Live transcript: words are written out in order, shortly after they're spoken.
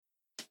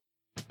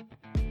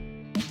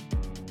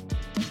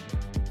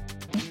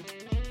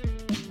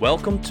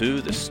Welcome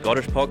to the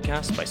Scottish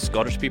Podcast by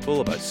Scottish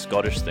people about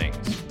Scottish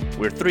things.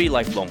 We're three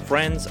lifelong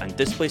friends and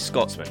displaced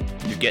Scotsmen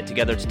who get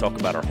together to talk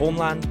about our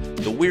homeland,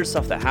 the weird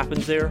stuff that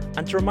happens there,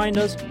 and to remind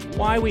us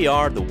why we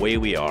are the way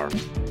we are.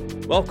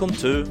 Welcome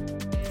to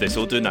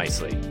This'll Do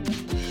Nicely.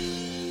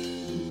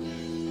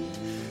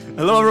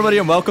 Hello everybody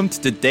and welcome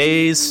to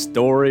today's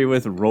story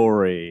with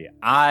Rory.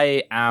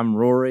 I am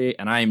Rory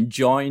and I am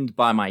joined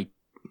by my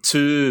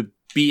two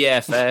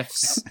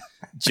BFFs,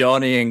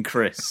 Johnny and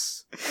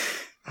Chris.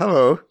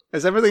 Hello.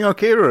 Is everything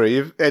okay, Rory?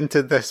 You've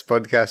entered this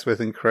podcast with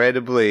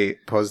incredibly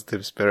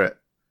positive spirit,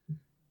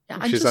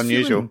 which is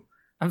unusual.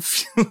 I'm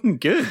feeling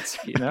good,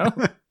 you know?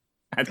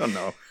 I don't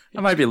know.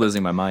 I might be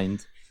losing my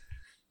mind.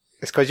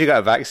 It's because you got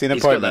a vaccine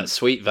appointment. He's got that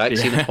sweet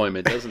vaccine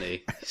appointment, doesn't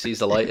he? He sees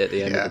the light at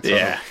the end of the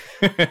tunnel.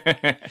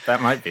 Yeah.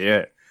 That might be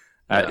it.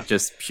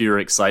 Just pure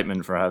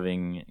excitement for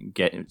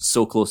getting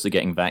so close to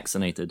getting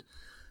vaccinated.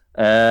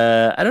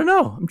 I don't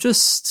know. I'm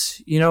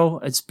just,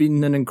 it's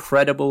been an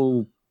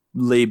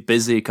incredibly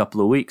busy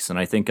couple of weeks, and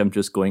I think I'm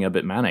just going a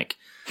bit manic.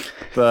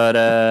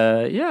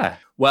 But yeah.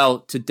 Well,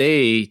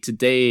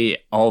 today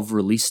of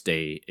release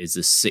day is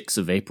the 6th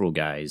of April,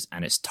 guys,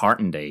 and it's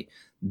Tartan Day.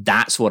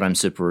 That's what I'm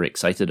super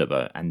excited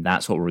about, and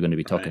that's what we're going to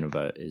be talking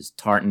about is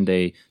Tartan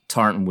Day,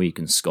 Tartan Week,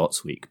 and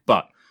Scots Week.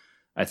 But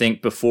I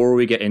think before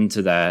we get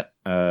into that,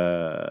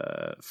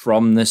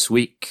 from this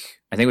week,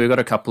 I think we've got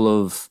a couple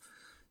of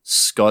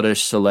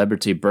Scottish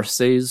celebrity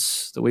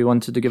birthdays that we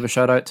wanted to give a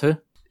shout out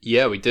to.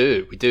 Yeah, we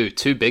do. We do.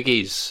 Two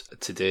biggies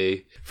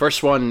today.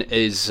 First one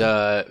is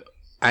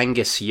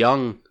Angus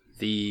Young,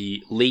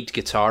 the lead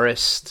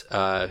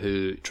guitarist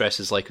who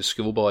dresses like a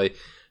schoolboy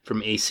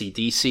from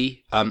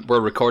AC/DC. We're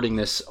recording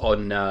this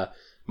on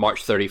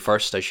March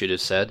 31st, I should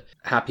have said.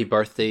 Happy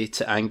birthday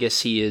to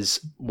Angus. He is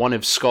one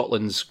of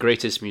Scotland's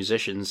greatest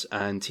musicians,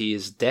 and he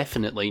is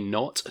definitely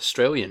not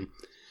Australian,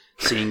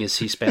 seeing as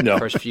he spent the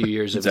first few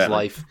years of his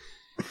life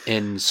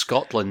in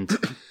Scotland.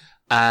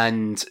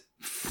 And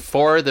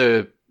for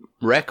the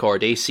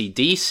record,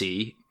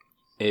 AC/DC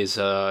is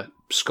a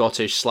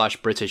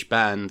Scottish/British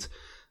band,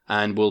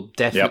 and we'll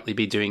definitely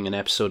be doing an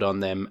episode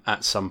on them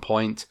at some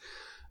point.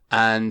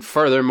 And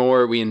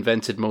furthermore, we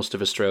invented most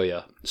of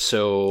Australia.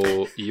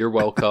 So you're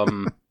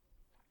welcome,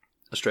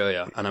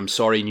 Australia. And I'm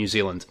sorry, New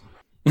Zealand.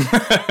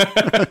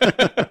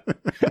 I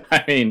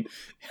mean,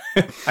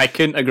 I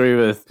couldn't agree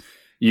with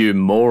you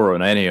more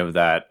on any of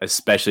that,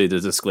 especially the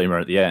disclaimer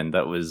at the end.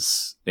 That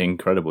was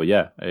incredible.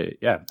 Yeah.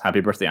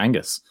 Happy birthday,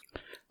 Angus.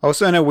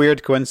 Also, in a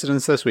weird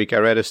coincidence this week, I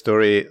read a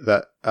story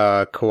that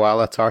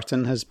koala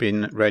tartan has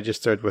been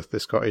registered with the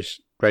Scottish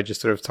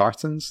Register of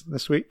Tartans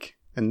this week.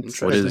 In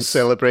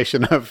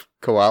celebration of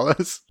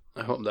koalas.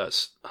 I hope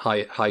that's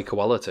high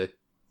quality.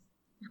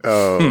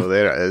 Oh,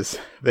 there it is.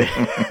 There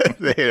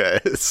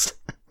it is.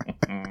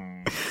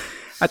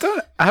 I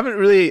haven't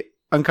really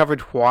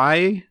uncovered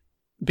why,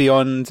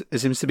 beyond it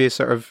seems to be a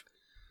sort of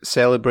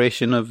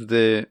celebration of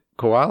the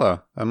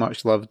koala, a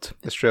much loved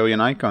Australian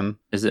icon.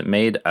 Is it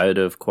made out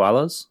of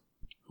koalas?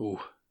 Ooh.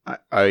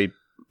 I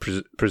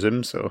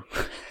presume so.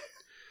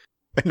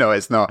 No,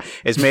 it's not.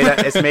 It's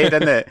made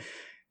in the.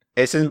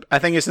 I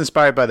think it's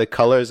inspired by the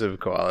colours of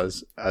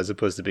koalas as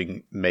opposed to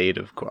being made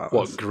of koalas.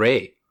 What,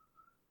 grey?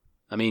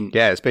 I mean...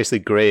 Yeah, it's basically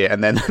grey,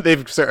 and then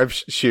they've sort of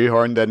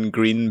shoehorned in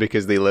green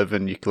because they live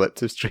in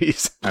eucalyptus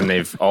trees. And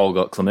they've all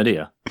got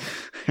chlamydia.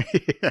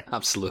 Yeah.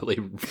 Absolutely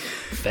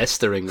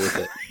festering with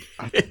it.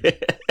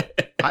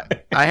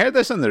 I heard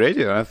this on the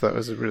radio, and I thought it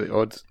was a really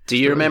odd Do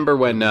you remember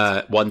when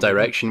One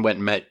Direction went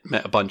and met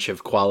a bunch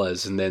of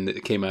koalas, and then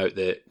it came out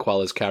that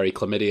koalas carry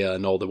chlamydia,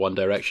 and all the One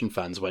Direction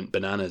fans went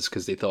bananas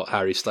because they thought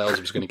Harry Styles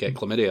was going to get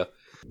chlamydia?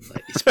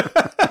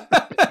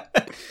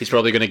 He's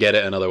probably going to get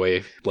it another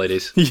way,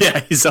 ladies. Yeah,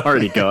 he's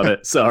already got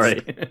it.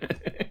 Sorry.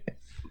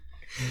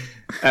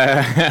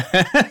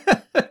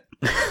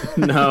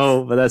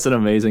 No, but that's an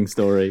amazing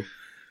story.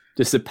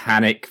 Just a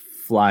panic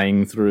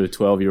flying through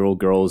 12-year-old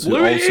girls who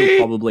also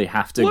probably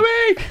have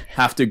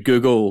to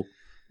Google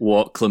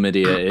what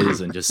chlamydia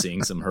is and just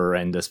seeing some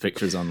horrendous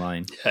pictures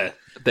online. Yeah.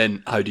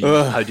 Then how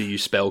do you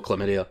spell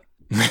chlamydia?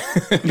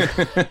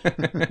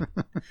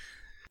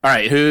 All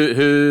right,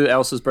 who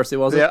else's birthday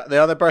was it? The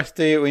other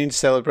birthday we need to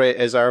celebrate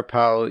is our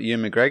pal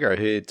Ewan McGregor,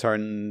 who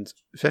turned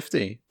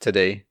 50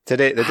 today. The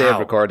day of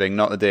recording,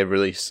 not the day of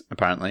release,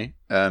 apparently.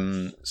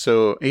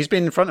 So he's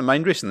been front of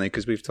mind recently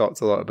because we've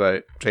talked a lot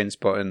about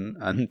Trainspotting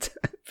and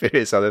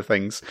various other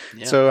things.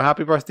 Yeah. So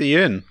happy birthday,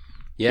 Ewan.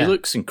 Yeah. He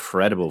looks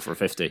incredible for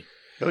 50.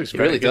 He looks He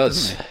really good,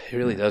 does. He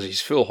really does.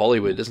 He's full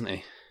Hollywood, isn't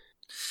he?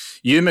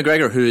 Ewan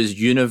McGregor, who is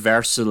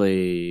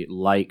universally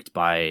liked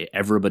by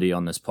everybody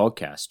on this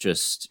podcast,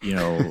 just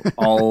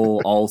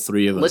all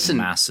three of us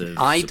massive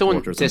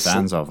supporters and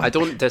fans of him. I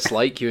don't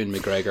dislike Ewan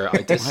McGregor.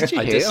 I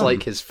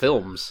dislike his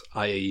films.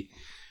 I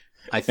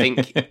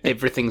think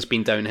everything's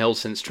been downhill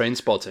since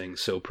Trainspotting.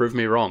 So prove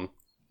me wrong.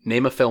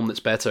 Name a film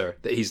that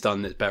he's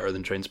done that's better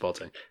than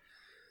Trainspotting.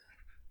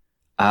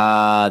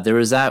 There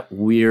was that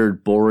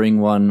weird, boring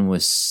one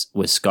with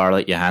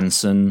Scarlett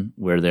Johansson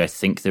where I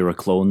think they were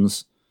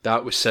clones.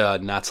 That was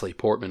Natalie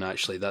Portman,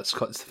 actually. That's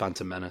The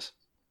Phantom Menace.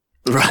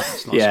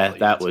 Right. Yeah,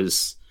 that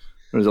was.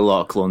 There was a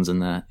lot of clones in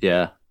that.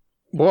 Yeah.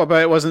 What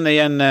about, wasn't he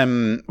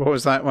in, what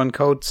was that one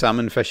called?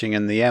 Salmon fishing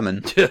in the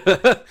Yemen.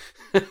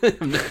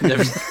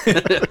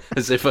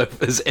 as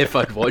if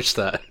I'd watched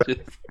that.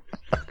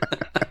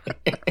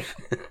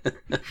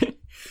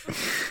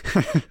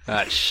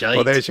 That's shite.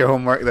 Well, there's your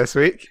homework this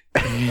week.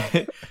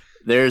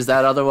 There's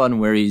that other one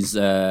where he's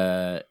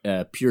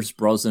Pierce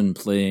Brosnan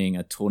playing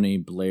a Tony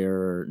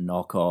Blair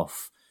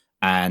knockoff,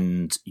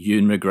 and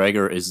Ewan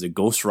McGregor is the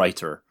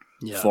ghostwriter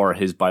for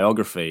his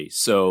biography.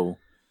 So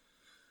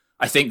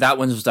I think that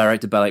one was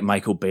directed by like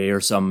Michael Bay or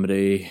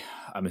somebody,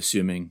 I'm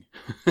assuming.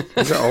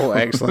 These are all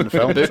excellent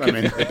films.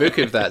 The book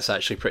of that's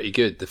actually pretty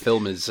good. The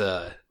film is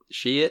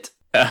shit.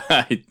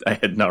 I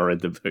had not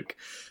read the book.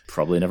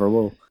 Probably never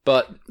will.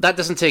 But that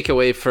doesn't take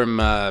away from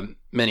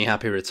many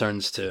happy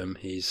returns to him.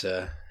 He's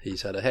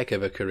had a heck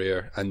of a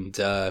career, and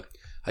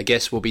I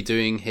guess we'll be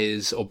doing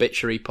his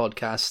obituary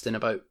podcast in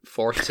about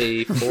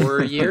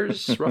 44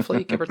 years,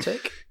 roughly, give or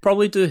take.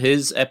 Probably do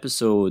his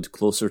episode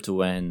closer to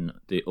when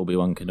the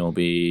Obi-Wan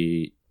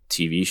Kenobi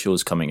TV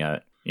show's coming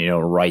out. You know,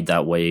 ride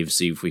that wave,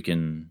 see if we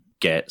can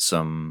get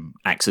some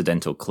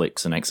accidental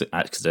clicks and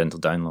accidental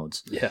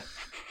downloads. Yeah.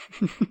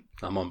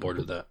 I'm on board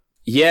with that.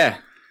 Yeah.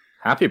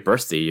 Happy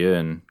birthday,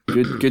 Ewan.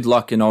 Good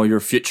luck in all your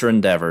future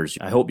endeavors.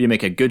 I hope you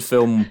make a good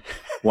film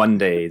one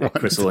day that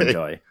Chris will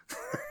enjoy.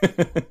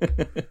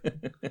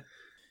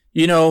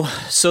 You know,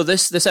 so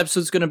this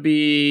episode's going to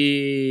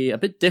be a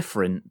bit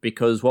different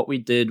because what we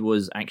did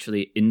was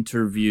actually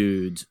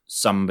interviewed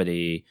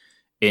somebody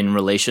in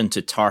relation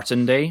to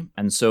Tartan Day.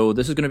 And so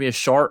this is going to be a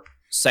short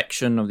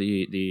section of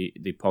the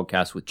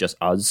podcast with just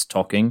us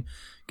talking,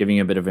 giving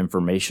you a bit of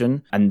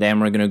information. And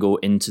then we're going to go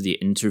into the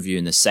interview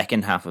in the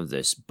second half of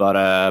this.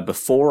 But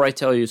before I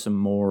tell you some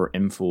more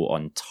info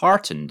on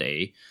Tartan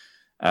Day,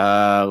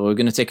 we're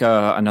going to take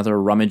another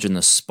rummage in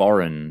the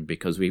sporran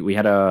because we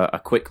had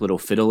a quick little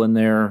fiddle in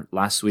there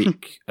last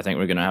week. I think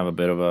we're going to have a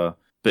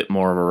bit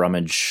more of a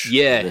rummage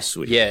this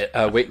week.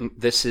 Yeah, wait,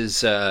 this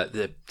is,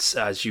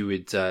 as you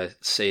would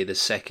say, the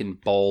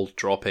second ball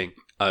dropping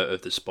out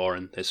of the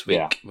sporran this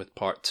week with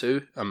part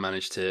 2. I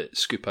managed to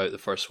scoop out the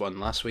first one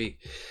last week,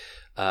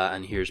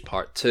 and here's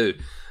part 2.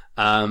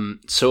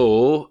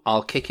 So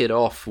I'll kick it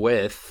off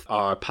with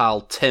our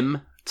pal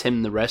Tim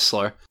the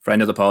wrestler.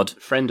 Friend of the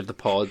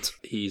pod.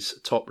 He's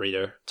top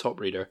reader.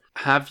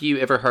 Have you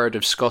ever heard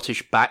of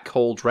Scottish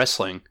backhold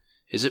wrestling?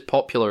 Is it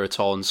popular at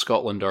all in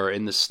Scotland or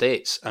in the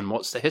States? And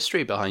what's the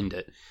history behind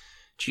it?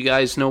 Do you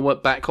guys know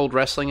what backhold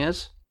wrestling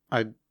is?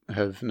 I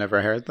have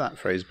never heard that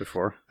phrase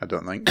before, I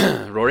don't think.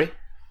 Rory?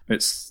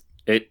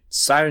 It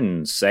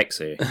sounds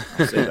sexy.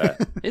 I'll say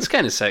that. It's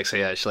kind of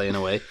sexy, actually, in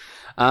a way.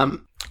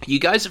 You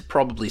guys have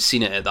probably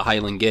seen it at the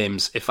Highland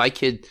Games. If I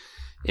could...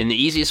 And the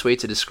easiest way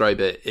to describe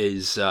it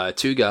is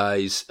two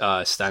guys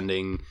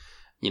standing,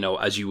 you know,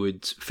 as you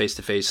would face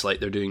to face, like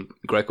they're doing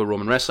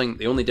Greco-Roman wrestling.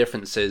 The only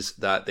difference is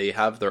that they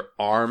have their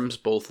arms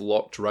both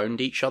locked around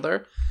each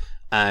other,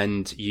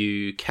 and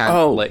you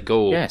can't let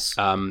go. Yes.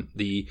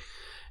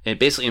 It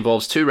basically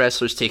involves two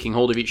wrestlers taking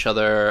hold of each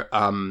other.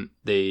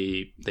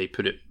 They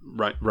put it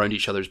round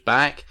each other's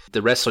back.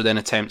 The wrestler then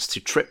attempts to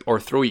trip or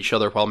throw each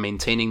other while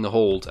maintaining the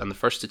hold, and the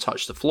first to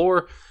touch the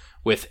floor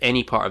with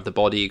any part of the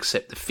body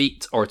except the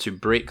feet, or to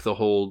break the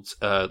hold,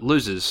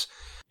 loses.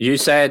 You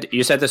said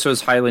this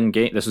was Highland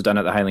Game. This was done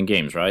at the Highland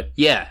Games, right?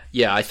 Yeah.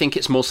 I think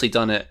it's mostly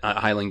done at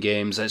Highland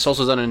Games. It's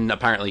also done in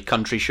apparently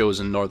country shows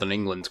in Northern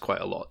England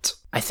quite a lot.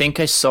 I think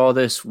I saw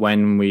this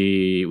when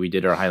we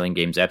did our Highland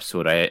Games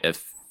episode. I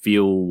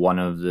feel one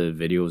of the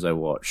videos I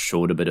watched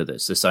showed a bit of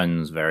this. This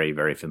sounds very,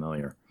 very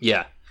familiar.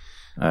 Yeah.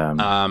 And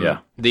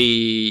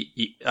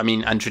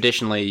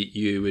traditionally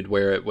you would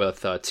wear it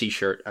with a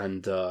t-shirt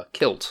and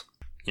kilt,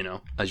 you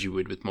know, as you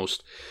would with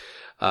most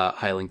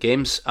Highland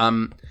Games.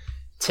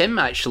 Tim,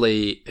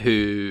 actually,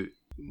 who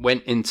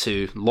went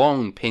into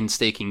long,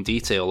 painstaking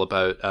detail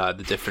about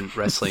the different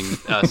wrestling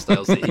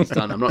styles that he's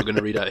done. I'm not going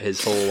to read out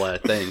his whole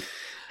thing.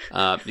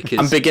 Because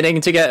I'm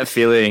beginning to get a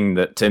feeling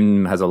that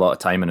Tim has a lot of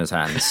time in his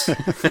hands.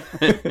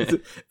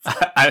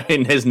 I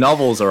mean, his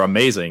novels are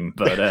amazing,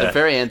 but they're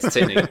very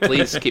entertaining.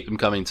 Please keep them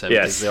coming, Tim,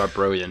 because they are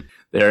brilliant.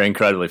 They're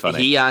incredibly funny.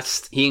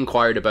 He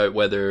inquired about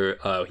whether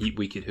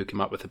we could hook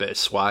him up with a bit of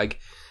swag.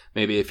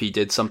 Maybe if he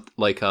did something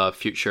like a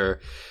future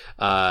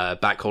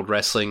backhold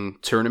wrestling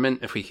tournament,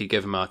 if we could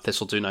give him a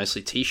This'll Do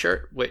Nicely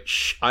t-shirt,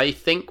 which I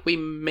think we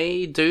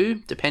may do,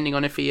 depending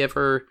on if he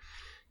ever,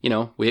 you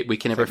know, we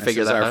can ever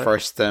figure that out. This is our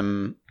first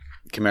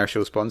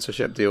commercial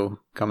sponsorship deal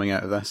coming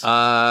out of this.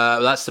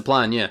 That's the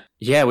plan, yeah.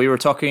 Yeah, we were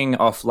talking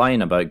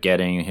offline about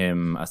getting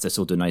him a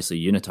This'll Do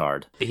Nicely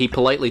unitard. He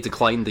politely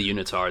declined the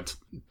unitard,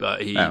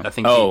 but he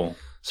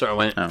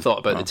sort of thought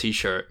about the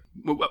t-shirt.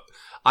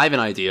 I have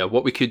an idea.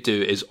 What we could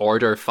do is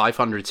order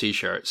 500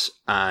 t-shirts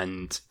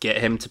and get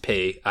him to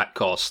pay at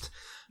cost,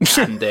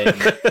 and then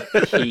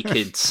he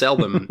could sell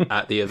them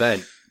at the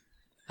event.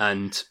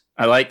 And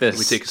I like this.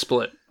 We take a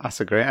split.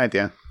 That's a great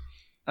idea.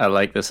 I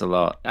like this a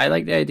lot. I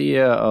like the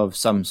idea of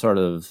some sort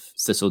of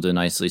This'll Do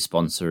Nicely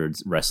sponsored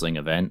wrestling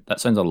event. That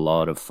sounds a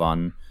lot of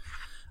fun.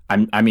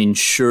 I mean,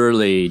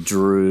 surely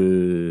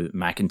Drew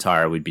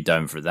McIntyre would be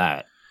down for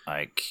that.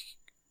 Like,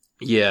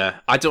 yeah,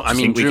 I don't. I do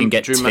you mean, think we can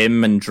get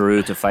Tim and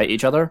Drew to fight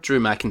each other. Drew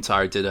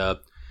McIntyre did a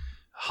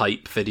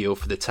hype video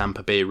for the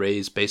Tampa Bay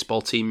Rays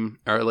baseball team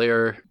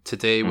earlier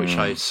today, which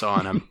I saw,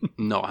 and I'm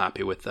not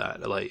happy with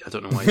that. Like, I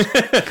don't know why.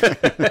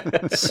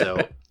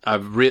 So I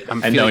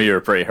know you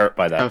were pretty hurt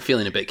by that. I'm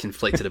feeling a bit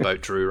conflicted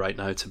about Drew right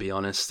now, to be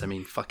honest. I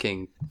mean,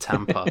 fucking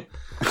Tampa.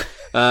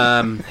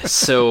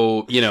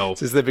 So, you know,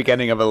 this is the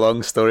beginning of a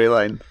long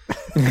storyline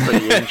for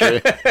the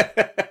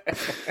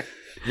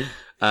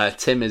injury.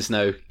 Tim is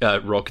now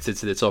rocketed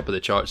to the top of the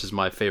charts as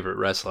my favorite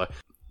wrestler.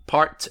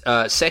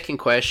 Second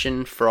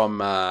question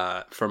from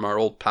our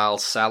old pal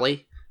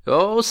Sally.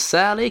 Oh,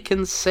 Sally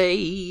can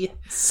say,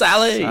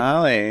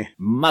 Sally,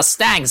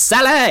 Mustang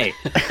Sally,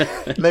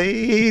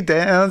 lay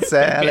down,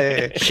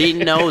 Sally. She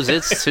knows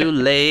it's too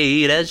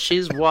late as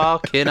she's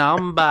walking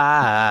on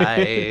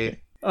by.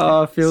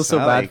 Oh, I feel so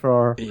bad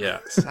for her. Yeah,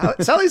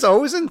 Sally's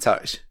always in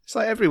touch. It's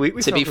like every week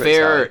we talk To be about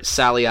fair,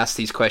 Sally asked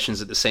these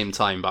questions at the same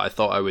time, but I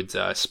thought I would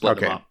split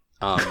them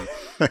up.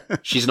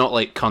 She's not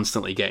like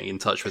constantly getting in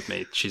touch with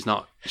me. She's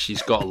not.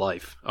 She's got a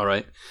life. All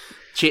right.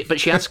 But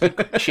she asks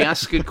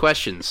good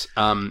questions.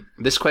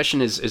 This question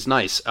is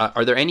nice.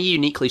 Are there any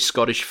uniquely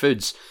Scottish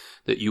foods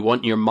that you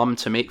want your mum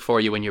to make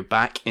for you when you're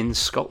back in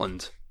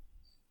Scotland?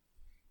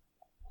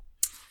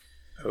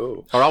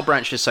 Oh. Or I'll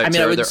branch this out. I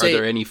mean, are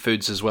there any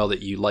foods as well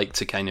that you like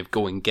to kind of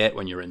go and get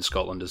when you're in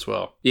Scotland as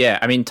well? Yeah,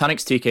 I mean,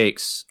 Tunnock's tea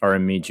cakes are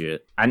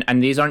immediate,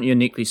 and these aren't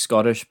uniquely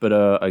Scottish, but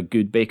a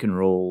good bacon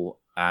roll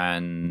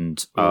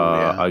and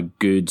a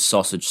good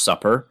sausage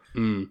supper.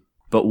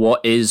 But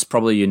what is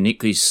probably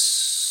uniquely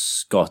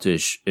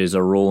Scottish is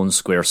a roll and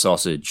square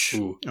sausage.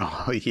 Ooh.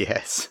 Oh,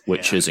 yes.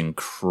 Which is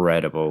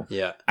incredible.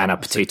 Yeah. And a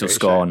potato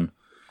scone,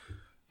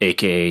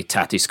 aka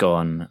tatty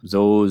scone.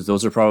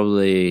 Those are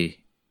probably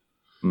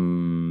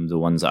the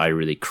ones that I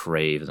really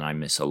crave and I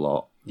miss a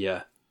lot.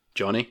 Yeah.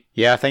 Johnny?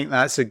 Yeah, I think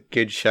that's a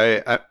good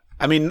shout.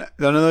 I mean,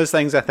 none of those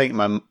things I think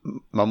my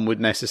mum would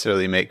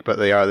necessarily make, but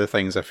they are the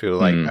things I feel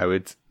like I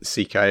would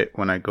seek out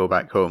when I go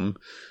back home.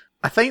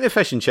 I think the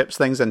fish and chips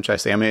thing's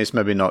interesting. I mean, it's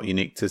maybe not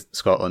unique to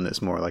Scotland.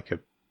 It's more like a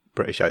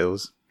British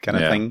Isles kind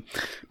of thing.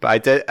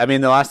 But the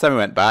last time I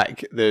went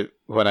back,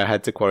 when I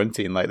had to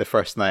quarantine, like the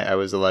first night I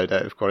was allowed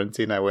out of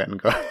quarantine, I went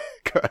and got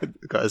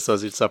a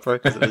sausage supper.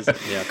 Cause it was,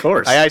 yeah, of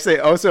course. I actually,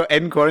 also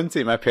in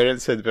quarantine, my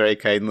parents had very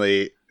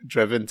kindly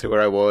driven to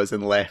where I was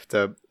and left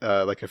a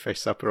fish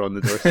supper on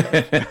the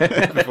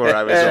doorstep before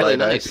I was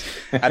allowed out.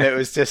 And it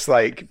was just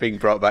like being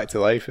brought back to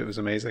life. It was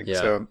amazing.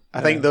 Yeah. So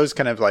I think those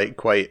kind of like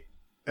quite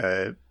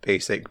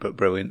basic but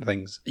brilliant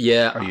things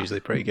are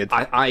usually pretty good.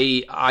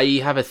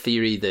 I have a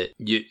theory that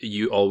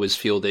you always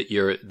feel that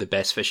the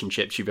best fish and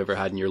chips you've ever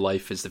had in your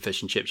life is the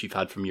fish and chips you've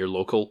had from your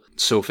local.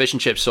 So fish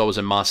and chips is always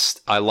a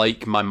must. I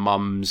like my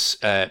mum's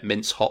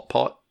mince hot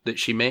pot that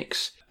she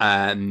makes.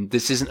 And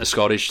this isn't a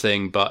Scottish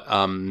thing, but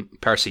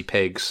Percy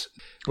Pigs.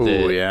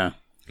 Oh, yeah.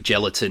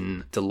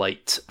 Gelatin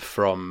delight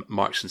from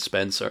Marks and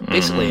Spencer.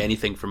 Basically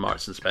anything from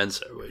Marks and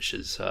Spencer, which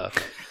is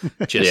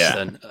just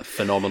a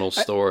phenomenal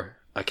store.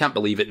 I can't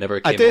believe it never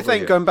came over I do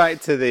think here. going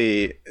back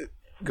to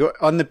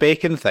on the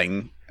bacon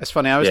thing, it's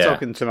funny, I was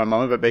talking to my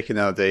mum about bacon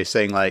the other day,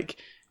 saying like,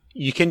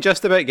 you can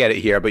just about get it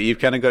here, but you've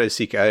kind of got to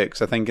seek it out,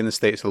 because I think in the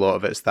States a lot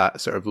of it's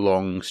that sort of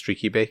long,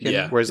 streaky bacon.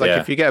 Yeah. Whereas like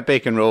if you get a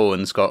bacon roll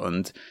in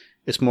Scotland,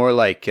 it's more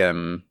like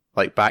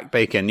back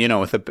bacon,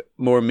 with a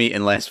more meat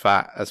and less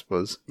fat, I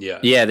suppose.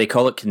 Yeah, they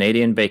call it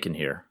Canadian bacon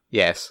here.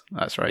 Yes,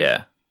 that's right.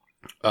 Yeah.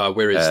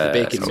 Whereas the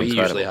bacon we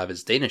incredible. usually have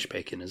is Danish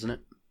bacon, isn't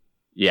it?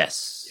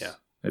 Yes. Yeah.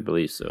 I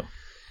believe so.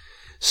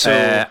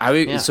 So,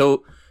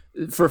 So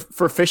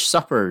for fish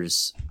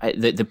suppers,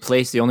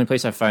 the only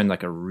place I found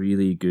like a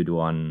really good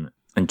one,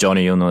 and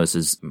Johnny, you'll know this,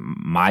 is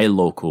my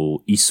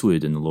local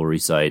Eastwood in the Lower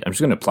East Side. I'm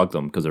just going to plug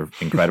them because they're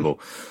incredible.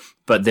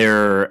 But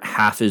they're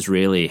half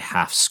Israeli,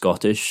 half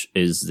Scottish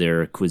is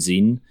their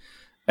cuisine.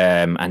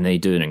 And they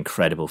do an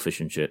incredible fish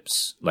and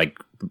chips, like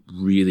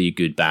really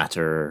good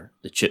batter.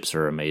 The chips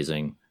are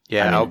amazing.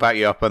 Yeah, I'll back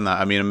you up on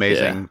that. I mean,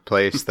 amazing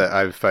place that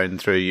I've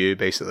found through you,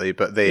 basically.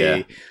 But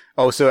they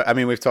also, I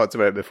mean, we've talked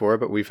about it before,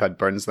 but we've had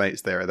Burns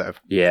nights there that have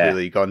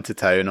really gone to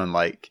town on,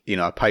 like,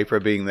 a piper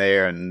being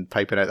there and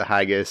piping out the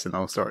haggis and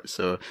all sorts.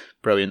 So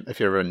brilliant if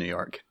you're ever in New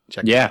York.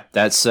 Check it out.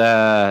 That's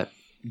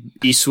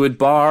Eastwood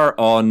Bar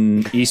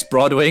on East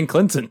Broadway in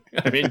Clinton.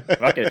 I mean,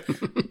 fuck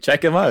it.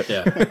 Check them out.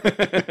 Yeah.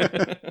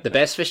 The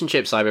best fish and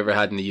chips I've ever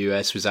had in the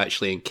US was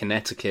actually in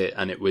Connecticut,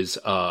 and it was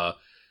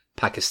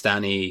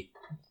Pakistani.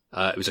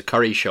 It was a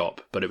curry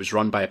shop, but it was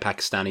run by a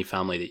Pakistani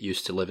family that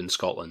used to live in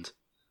Scotland,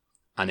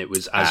 and it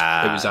was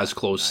as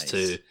close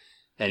to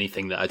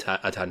anything that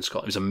I'd had in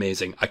Scotland. It was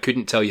amazing. I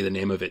couldn't tell you the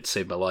name of it to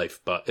save my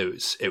life, but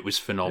it was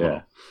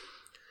phenomenal.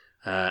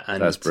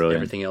 And that's brilliant.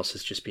 Everything else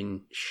has just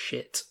been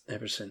shit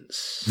ever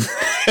since.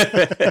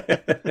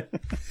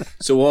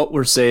 So what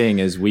we're saying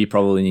is we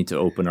probably need to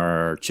open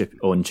our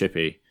own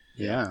chippy.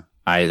 Yeah.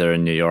 Either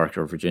in New York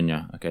or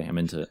Virginia. Okay, I'm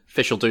into it.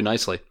 Fish will do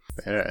nicely.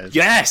 There it is.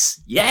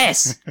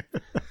 Yes!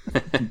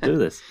 Do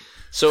this.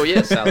 So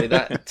yeah, Sally,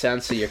 that to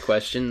answer your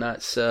question,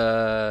 that's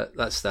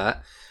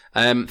that.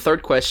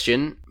 Third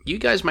question. You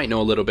guys might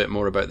know a little bit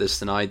more about this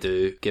than I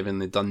do, given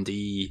the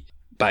Dundee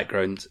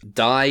background.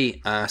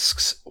 Di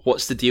asks,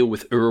 "What's the deal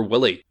with Ur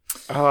Willie?"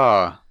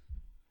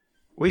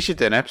 We should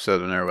do an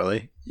episode on Ur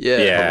Willie.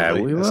 Yeah,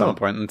 we will. At some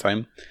point in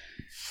time.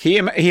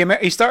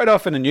 He started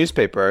off in a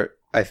newspaper.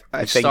 I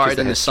think started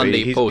in the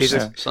Sunday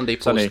Post. Sunday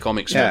Post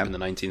comic strip in the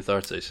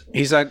 1930s.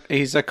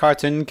 He's a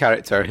cartoon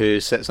character who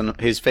sits on.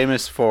 He's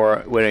famous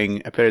for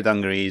wearing a pair of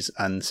dungarees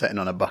and sitting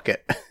on a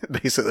bucket,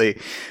 basically.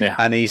 Yeah.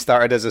 And he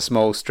started as a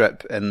small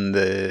strip in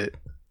the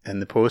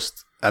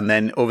Post, and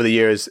then over the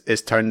years,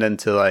 it's turned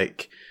into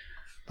like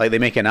they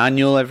make an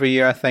annual every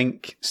year. I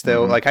think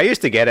still. Like I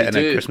used to get it in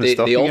a Christmas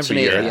stocking every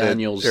year. The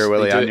annuals. They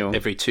do it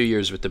every 2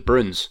 years with the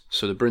Bruins.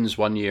 So the Bruins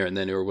 1 year, and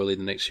then Ur Willie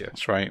the next year.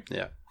 That's right.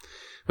 Yeah.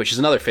 Which is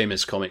another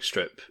famous comic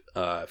strip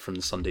from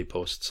the Sunday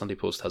Post. Sunday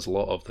Post has a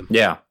lot of them.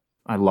 Yeah,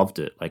 I loved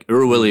it. Like,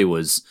 Ur Willie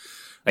was...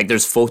 Like,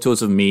 there's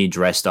photos of me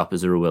dressed up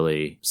as Ur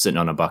Willie sitting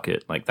on a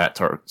bucket. Like, that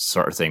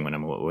sort of thing when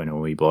I'm a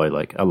wee boy.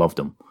 Like, I loved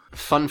him.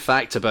 Fun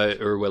fact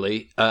about Ur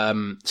Willie.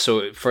 So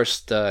it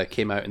first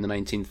came out in the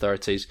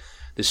 1930s.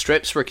 The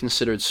strips were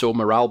considered so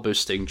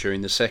morale-boosting during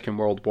the Second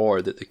World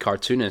War that the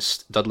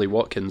cartoonist, Dudley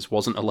Watkins,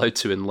 wasn't allowed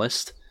to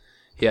enlist.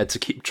 He had to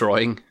keep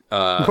drawing.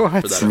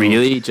 What? For that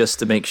really? Just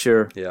to make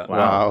sure? Yeah.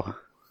 Wow.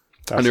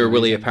 And Ur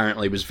Willie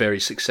apparently was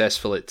very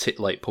successful at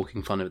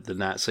poking fun at the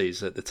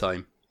Nazis at the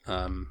time.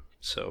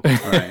 So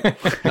right.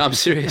 No, I'm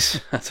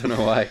serious. I don't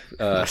know why.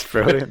 That's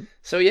brilliant.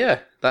 So yeah,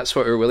 that's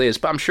what Ur Willie is.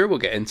 But I'm sure we'll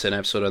get into an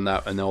episode on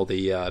that and all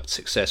the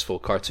successful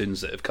cartoons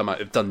that have come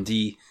out of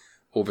Dundee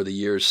over the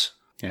years.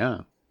 Yeah.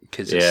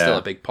 Because it's still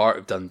a big part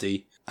of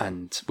Dundee.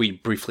 And we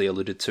briefly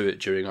alluded to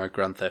it during our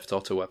Grand Theft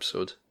Auto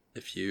episode.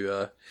 If you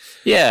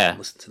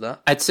listen to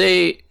that. I'd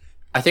say,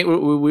 I think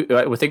we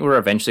think we're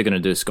eventually going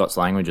to do Scots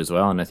language as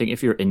well. And I think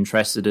if you're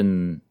interested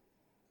in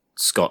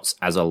Scots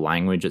as a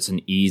language, it's an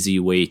easy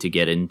way to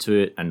get into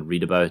it and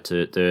read about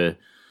it.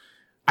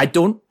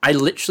 I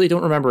literally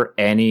don't remember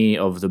any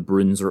of the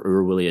Bruins or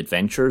Ur Willie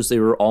adventures. They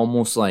were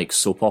almost like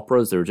soap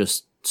operas. They were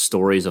just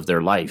stories of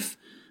their life,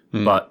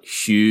 but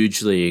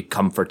hugely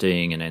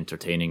comforting and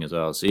entertaining as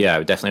well. So yeah, I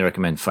would definitely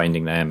recommend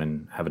finding them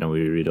and having a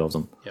wee read of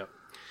them. Yeah.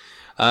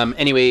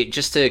 Anyway,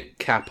 just to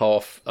cap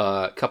off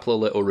a couple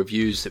of little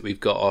reviews that we've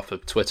got off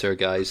of Twitter,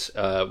 guys.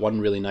 One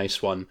really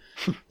nice one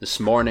this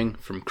morning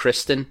from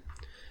Kristen,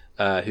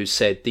 who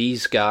said,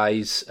 "These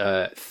guys,"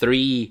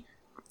 3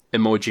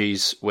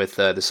 emojis with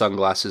the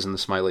sunglasses and the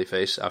smiley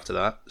face after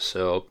that.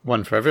 So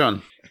one for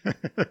everyone.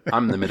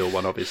 I'm the middle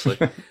one, obviously.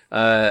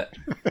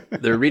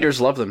 The readers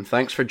love them.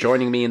 Thanks for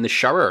joining me in the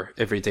shower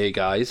every day,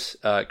 guys.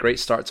 Great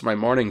start to my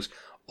mornings.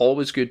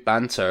 Always good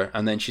banter.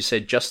 And then she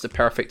said, just the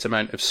perfect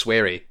amount of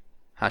sweary.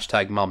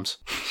 #mums.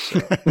 So.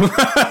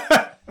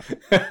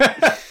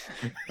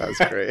 That's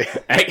great.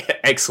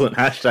 Excellent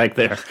hashtag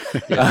there.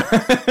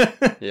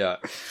 Yeah.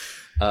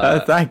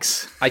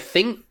 Thanks. I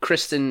think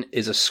Kristen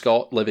is a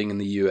Scot living in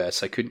the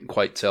US. I couldn't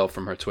quite tell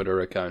from her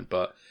Twitter account,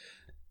 but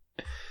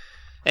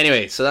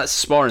anyway, so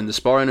that's Sporran. The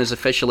Sporran is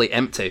officially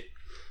empty.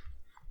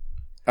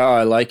 Oh,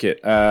 I like it.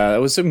 It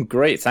was some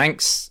great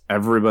thanks,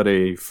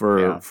 everybody,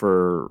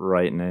 for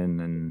writing in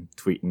and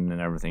tweeting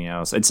and everything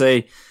else. I'd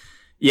say,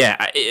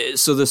 yeah,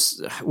 so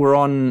we're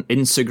on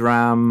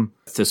Instagram,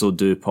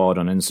 ThistleDoPod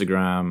on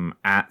Instagram,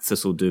 at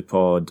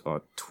ThistleDoPod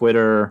on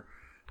Twitter.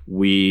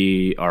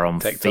 We are on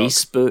TikTok.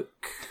 Facebook.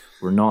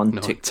 We're not on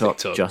TikTok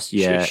just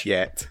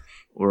yet.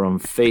 We're on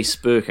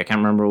Facebook. I can't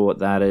remember what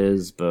that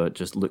is, but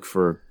just look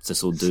for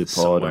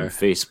ThistleDoPod on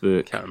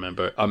Facebook. Can't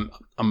remember. I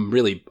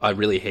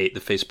really hate the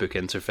Facebook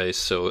interface,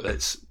 so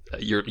it's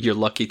you're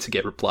lucky to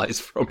get replies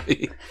from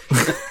me.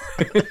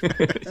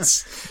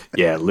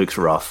 It looks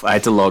rough. I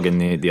had to log in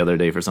the other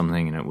day for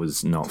something, and it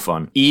was not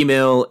fun.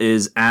 Email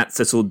is at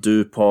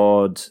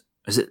ThistleDoPod.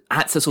 Is it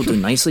at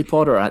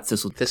ThistleDoNicelyPod or at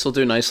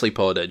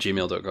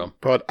ThistleDoNicelyPod@gmail.com?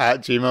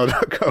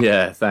 Pod@gmail.com.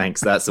 Yeah,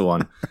 thanks. That's the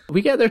one.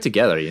 We get there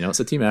together, it's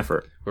a team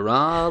effort. We're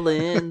all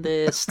in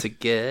this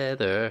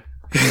together.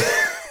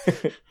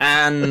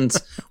 And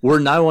we're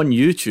now on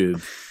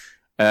YouTube.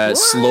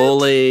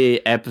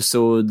 Slowly,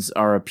 episodes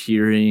are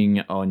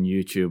appearing on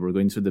YouTube. We're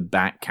going through the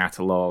back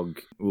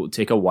catalogue. It will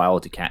take a while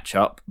to catch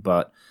up,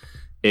 but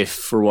if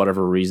for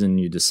whatever reason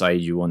you decide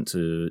you want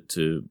to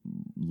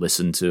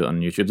listen to it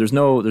on YouTube, there's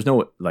no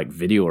like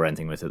video or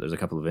anything with it. There's a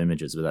couple of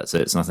images, but that's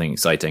it. It's nothing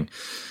exciting.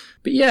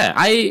 But yeah,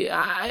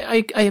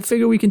 I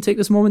figure we can take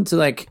this moment to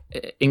like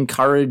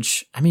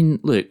encourage. I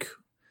mean, look,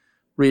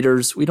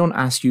 readers, we don't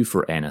ask you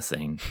for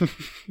anything.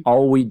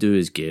 All we do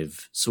is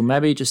give. So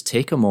maybe just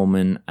take a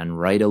moment and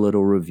write a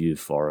little review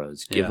for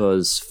us. Give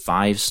us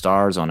 5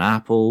 stars on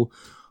Apple.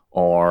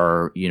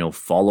 Or,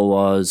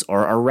 follow us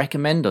or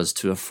recommend us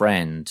to a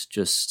friend.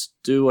 Just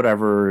do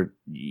whatever,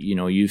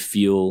 you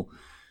feel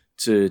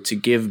to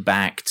give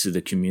back to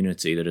the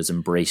community that has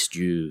embraced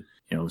you,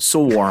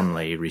 so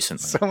warmly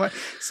recently.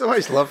 So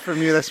much love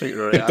from you this week,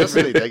 Rory. I'm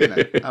really digging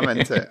it. I'm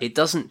into it. It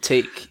doesn't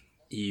take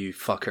you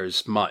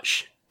fuckers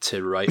much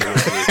to write a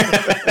review.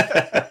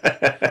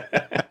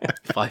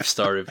 5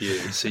 5-star review.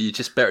 So you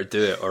just better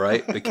do it, all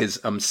right? Because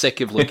I'm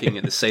sick of looking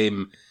at the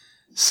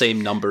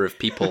same number of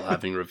people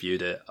having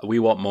reviewed it. We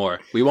want more.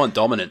 We want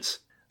dominance.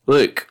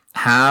 Look,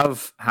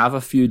 have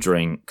a few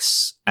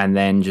drinks and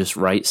then just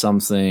write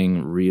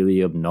something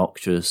really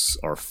obnoxious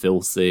or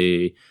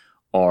filthy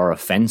or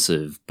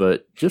offensive,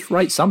 but just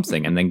write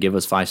something and then give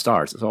us 5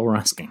 stars. That's all we're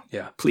asking.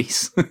 Yeah.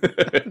 Please.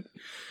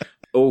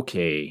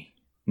 Okay.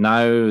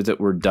 Now that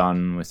we're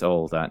done with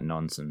all that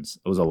nonsense,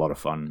 it was a lot of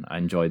fun. I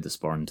enjoyed the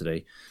Sporn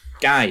today.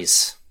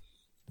 Guys,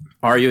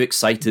 are you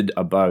excited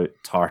about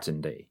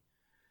Tartan Day?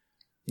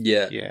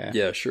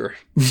 Yeah, sure.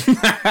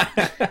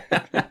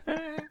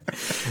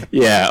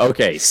 Yeah,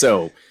 okay.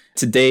 So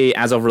today,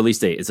 as of release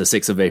date, is the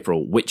 6th of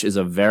April, which is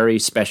a very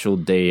special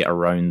day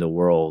around the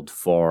world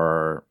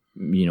for,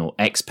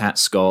 expat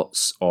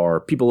Scots or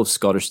people of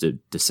Scottish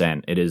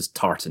descent. It is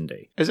Tartan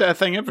Day. Is it a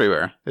thing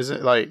everywhere? Is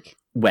it like...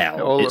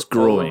 Well, it's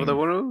growing. All over the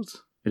world?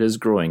 It is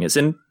growing. It's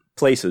in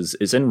places.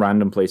 It's in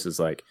random places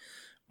like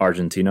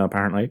Argentina,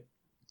 apparently.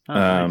 Oh,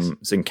 nice.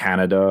 It's in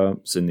Canada.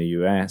 It's in the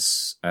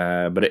US.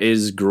 But it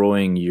is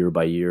growing year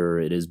by year.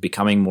 It is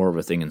becoming more of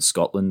a thing in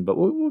Scotland, but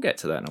we'll get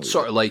to that in a wee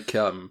Sort of like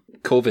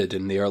COVID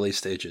in the early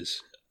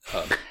stages.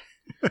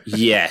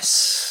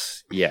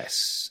 Yes.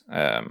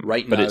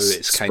 Right but now,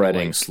 it's kind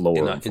spreading of like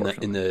slower.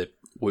 in the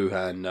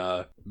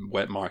Wuhan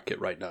wet market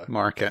right now.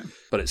 Market.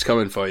 But it's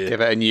coming for you.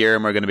 Give it a year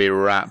and we're going to be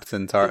wrapped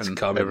in tartan. It's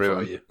coming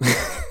everyone. for you.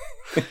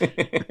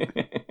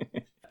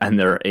 And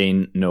there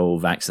ain't no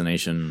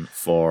vaccination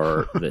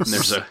for this.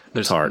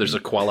 There's a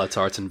koala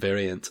tartan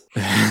variant.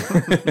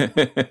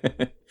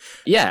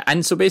 Yeah,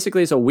 and so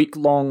basically it's a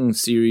week-long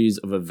series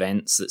of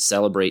events that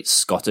celebrate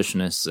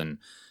Scottishness and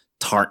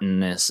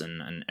tartanness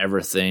and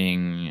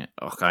everything.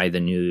 The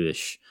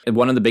newish.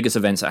 One of the biggest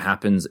events that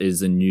happens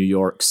is the New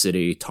York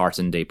City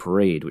Tartan Day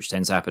Parade, which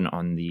tends to happen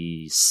on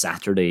the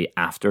Saturday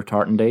after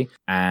Tartan Day.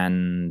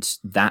 And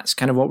that's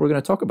kind of what we're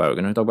going to talk about.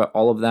 We're going to talk about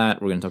all of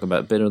that. We're going to talk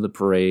about a bit of the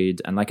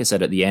parade. And like I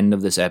said, at the end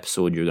of this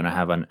episode, we're going to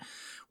have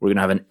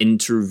an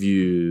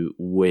interview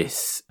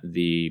with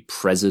the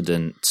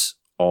president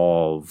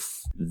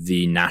of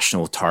the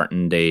National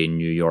Tartan Day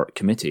New York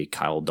Committee,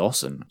 Kyle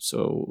Dawson.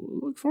 So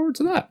look forward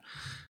to that.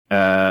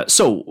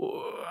 So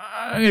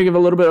I'm going to give a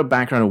little bit of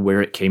background of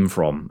where it came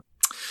from.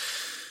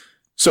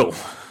 So,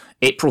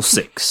 April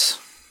 6,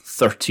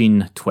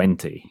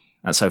 1320.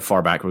 That's how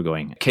far back we're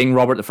going. King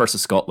Robert I of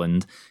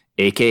Scotland,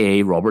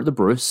 a.k.a. Robert the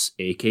Bruce,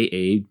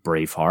 a.k.a.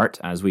 Braveheart,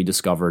 as we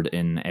discovered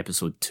in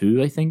episode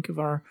 2, I think, of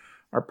our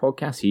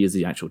podcast. He is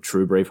the actual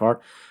true Braveheart.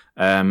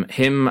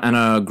 Him and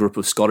a group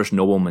of Scottish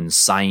noblemen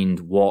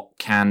signed what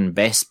can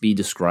best be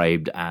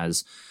described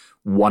as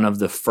one of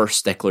the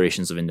first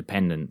declarations of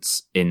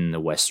independence in the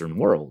Western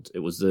world. It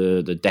was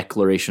the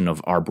Declaration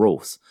of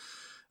Arbroath.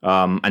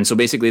 And so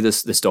basically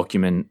this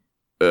document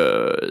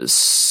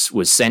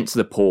was sent to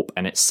the Pope,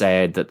 and it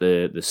said that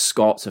the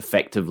Scots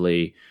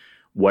effectively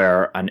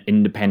were an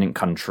independent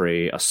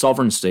country, a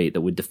sovereign state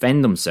that would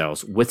defend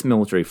themselves with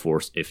military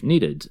force if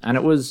needed. And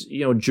it was,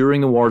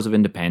 during the Wars of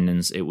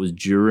Independence, it was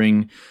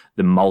during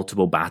the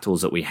multiple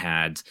battles that we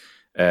had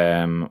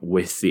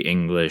with the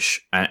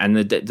English, and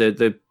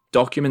the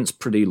document's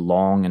pretty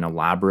long and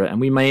elaborate, and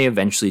we may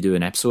eventually do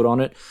an episode on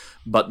it.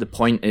 But the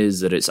point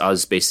is that it's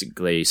us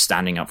basically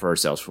standing up for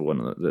ourselves for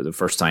one of the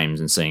first times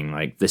and saying,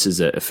 like, this is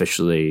it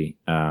officially.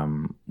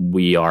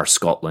 We are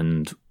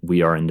Scotland.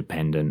 We are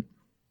independent.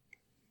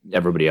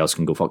 Everybody else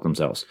can go fuck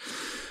themselves.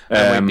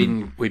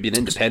 We've been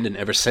independent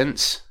ever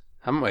since,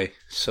 haven't we?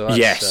 So that's,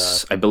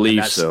 yes, I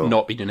believe that's so.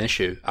 Not been an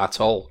issue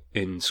at all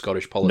in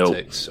Scottish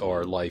politics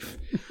or life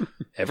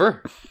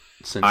ever.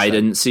 I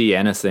didn't see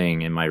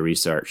anything in my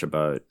research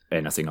about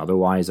anything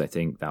otherwise. I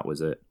think that was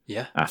it.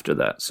 Yeah. After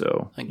that,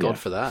 so thank God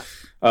for that.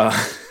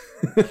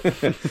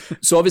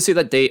 So obviously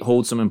that date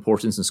holds some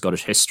importance in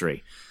Scottish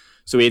history.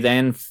 So we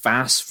then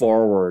fast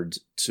forward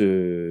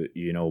to,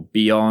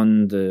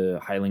 beyond the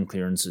Highland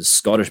clearances,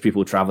 Scottish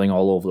people traveling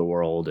all over the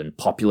world and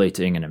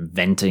populating and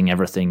inventing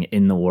everything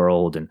in the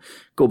world, and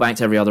go back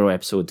to every other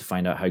episode to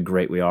find out how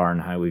great we are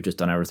and how we've just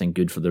done everything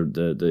good for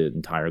the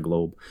entire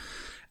globe.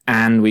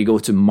 And we go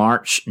to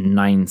March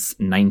 9th,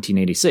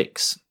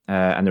 1986.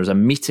 And there's a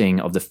meeting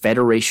of the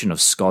Federation of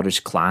Scottish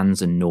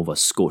Clans in Nova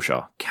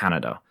Scotia,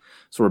 Canada.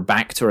 So we're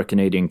back to our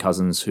Canadian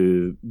cousins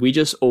who we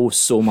just owe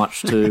so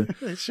much to.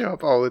 They show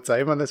up all the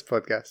time on this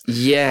podcast.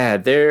 Yeah,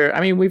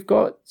 we've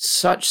got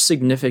such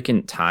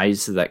significant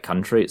ties to that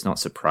country. It's not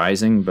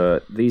surprising,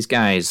 but these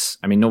guys,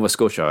 Nova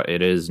Scotia,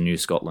 it is New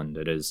Scotland.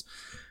 It is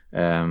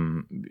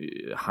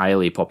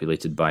highly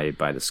populated by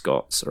the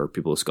Scots or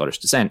people of Scottish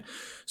descent.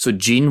 So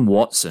Gene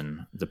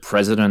Watson, the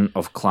president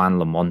of Clan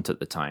Lamont at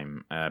the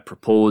time,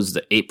 proposed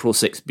that April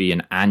 6th be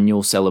an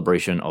annual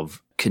celebration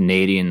of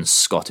Canadian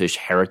Scottish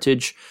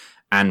heritage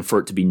and for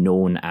it to be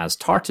known as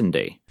Tartan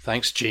Day.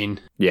 Thanks, Gene.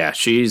 Yeah,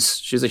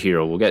 she's a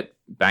hero. We'll get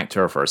back to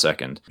her for a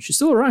second. She's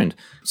still around.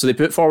 So they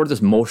put forward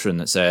this motion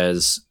that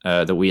says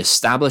that we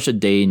establish a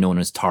day known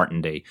as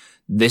Tartan Day,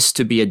 This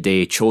to be a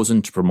day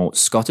chosen to promote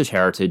Scottish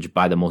heritage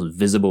by the most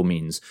visible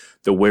means,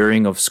 the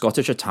wearing of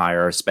Scottish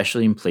attire,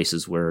 especially in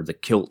places where the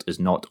kilt is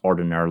not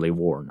ordinarily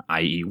worn,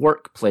 i.e.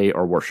 work, play,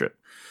 or worship.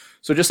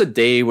 So just a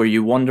day where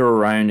you wander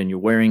around and you're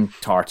wearing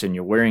tartan,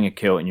 you're wearing a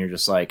kilt, and you're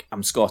just like,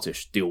 I'm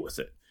Scottish, deal with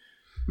it.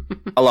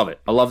 I love it.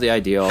 I love the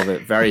idea of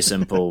it. Very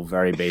simple,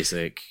 very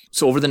basic.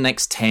 So over the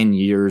next 10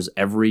 years,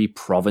 every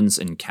province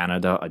in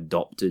Canada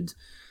adopted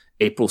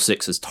April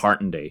 6th as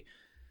Tartan Day.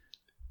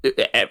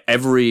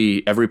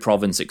 Every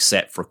province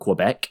except for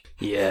Quebec.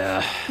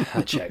 Yeah,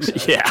 that checks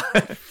out. Yeah.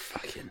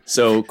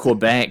 So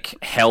Quebec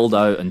held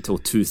out until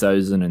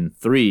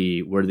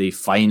 2003, where they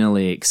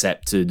finally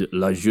accepted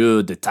Le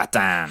Jeu de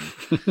Tartan.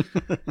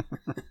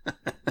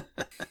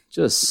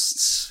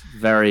 Just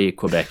very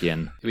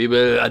Quebecian. We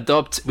will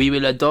adopt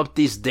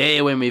this day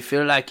when we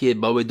feel like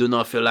it, but we do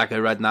not feel like it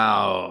right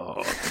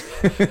now.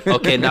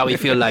 Okay, now we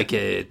feel like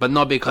it, but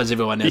not because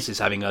everyone else is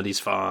having all this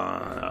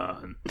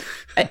fun.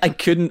 I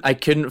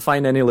couldn't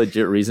find any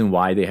legit reason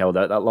why they held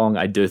out that long.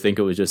 I do think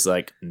it was just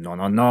like, no,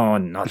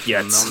 not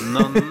yet.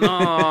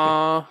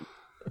 No.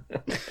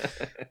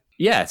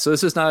 Yeah, so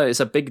it's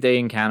a big day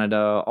in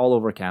Canada, all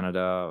over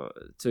Canada.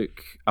 It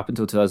took up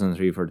until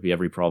 2003 for it to be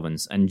every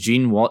province. And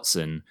Jean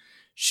Watson,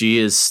 she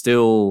is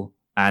still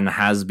and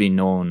has been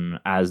known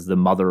as the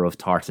mother of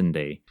Tartan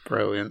Day.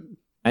 Brilliant.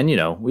 And, you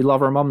know, we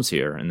love our mums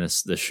here in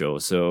this show.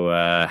 So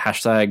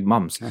hashtag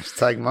mums.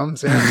 Hashtag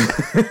mums,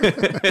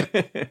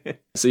 yeah.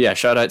 So yeah,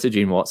 shout out to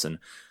Jean Watson.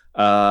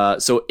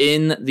 So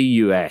in the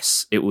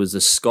US, it was the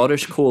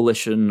Scottish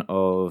Coalition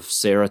of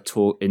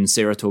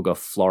Sarasota,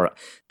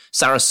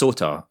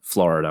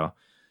 Florida,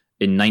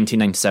 in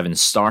 1997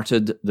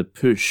 started the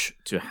push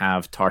to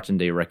have Tartan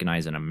Day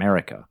recognized in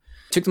America.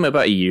 It took them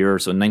about a year,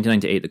 so in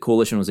 1998, the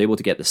coalition was able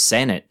to get the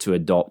Senate to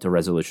adopt a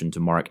resolution to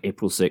mark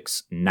April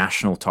 6th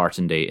National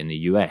Tartan Day in the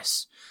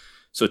US.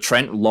 So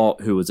Trent Lott,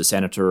 who was the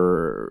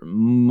senator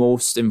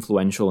most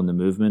influential in the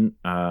movement,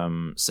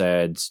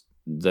 said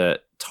that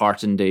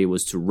Tartan Day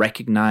was to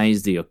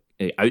recognize the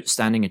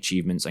outstanding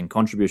achievements and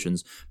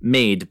contributions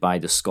made by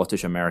the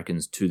Scottish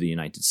Americans to the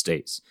United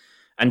States.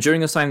 And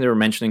during this time, they were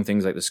mentioning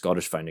things like the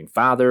Scottish Founding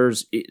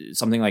Fathers.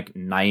 Something like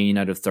 9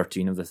 out of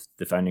 13 of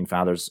the Founding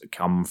Fathers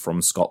come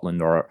from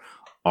Scotland or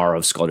are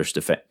of Scottish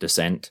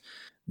descent.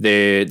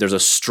 There's a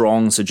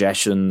strong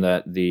suggestion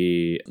that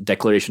the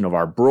Declaration of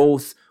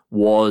Arbroath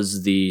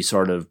was the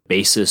sort of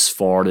basis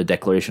for the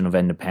Declaration of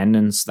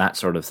Independence, that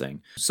sort of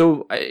thing.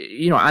 So,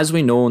 you know, as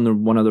we know,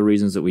 and one of the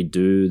reasons that we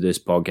do this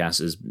podcast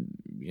is,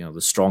 you know,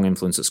 the strong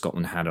influence that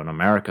Scotland had on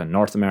America,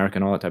 North America,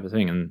 and all that type of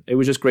thing. And it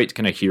was just great to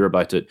kind of hear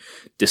about it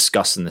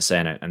discussed in the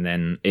Senate and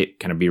then it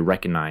kind of be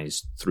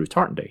recognized through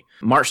Tartan Day.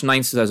 March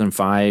 9th,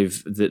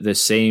 2005, the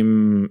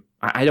same...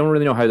 I don't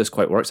really know how this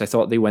quite works. I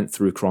thought they went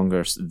through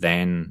Congress,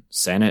 then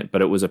Senate,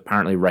 but it was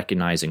apparently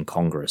recognized in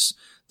Congress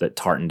that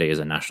Tartan Day is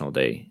a national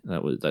day.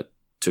 That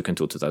took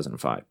until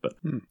 2005. But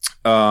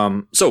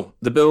so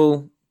the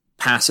bill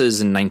passes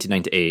in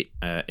 1998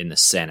 in the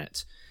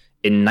Senate.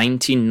 In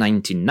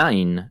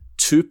 1999,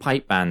 2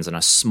 pipe bands and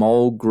a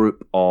small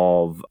group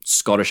of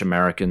Scottish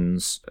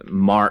Americans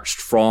marched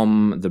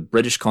from the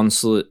British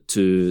consulate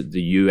to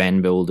the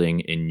UN building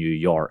in New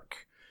York.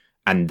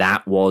 And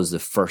that was the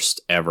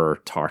first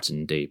ever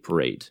Tartan Day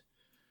parade.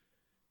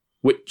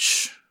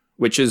 Which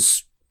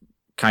is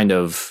kind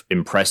of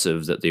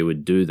impressive that they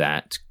would do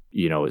that.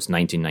 You know, it's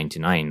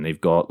 1999. They've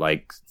got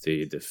like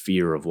the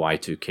fear of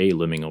Y2K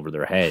looming over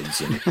their heads,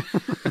 and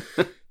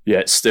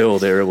yet still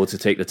they're able to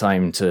take the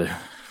time to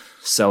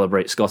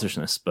celebrate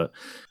Scottishness. But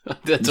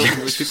were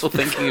people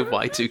thinking of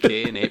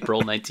Y2K in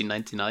April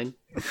 1999?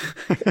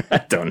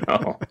 I don't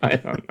know.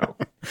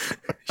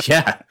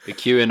 Yeah, the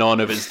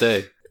QAnon of its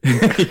day.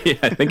 Yeah,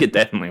 I think it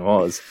definitely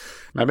was.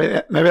 Maybe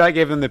that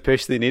gave them the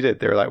push they needed.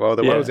 They were like, well,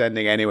 the world's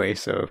ending anyway,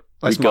 so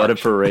let's got a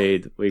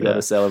parade. We got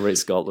to celebrate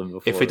Scotland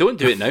before. If we don't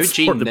do it now,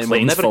 Gene, then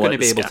we're never going to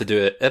be able to do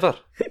it, ever.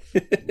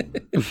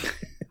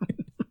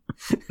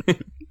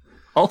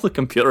 All the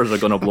computers are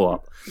going to blow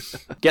up.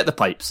 Get the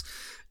pipes.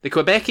 The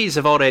Quebecers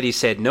have already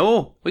said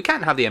no. We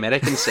can't have the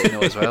Americans say no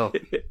as well.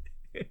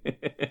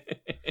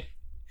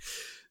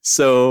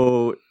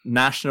 So,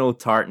 National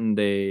Tartan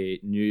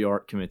Day New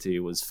York Committee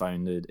was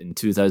founded in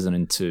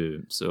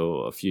 2002, so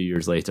a few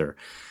years later,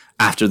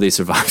 after they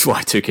survived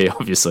Y2K,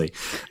 obviously.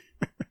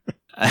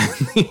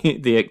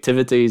 The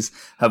activities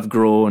have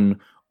grown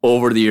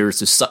over the years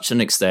to such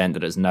an extent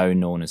that it's now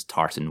known as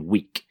Tartan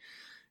Week.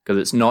 Because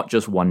it's not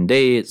just one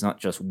day, it's not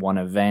just one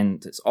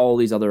event, it's all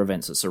these other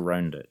events that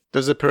surround it.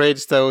 Does the parade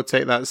still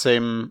take that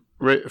same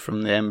route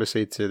from the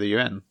embassy to the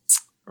UN?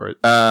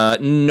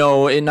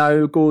 No, it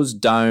now goes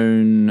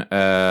down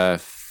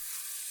 5th.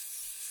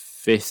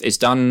 It's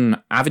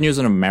done. Avenues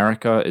in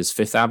America is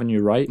 5th Avenue,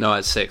 right? No,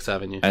 it's 6th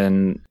Avenue.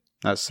 And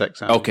that's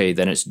 6th Avenue. Okay,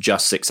 then it's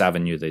just 6th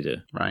Avenue they do.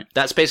 Right.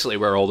 That's basically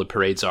where all the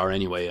parades are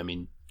anyway. I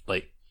mean,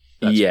 like,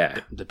 that's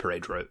the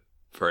parade route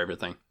for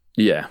everything.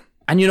 Yeah.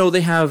 And,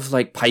 they have,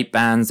 like, pipe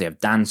bands, they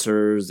have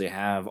dancers, they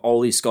have all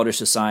these Scottish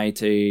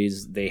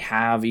societies, they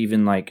have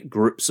even, like,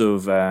 groups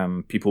of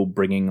people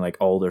bringing, like,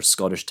 all their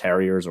Scottish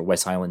Terriers or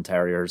West Highland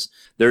Terriers.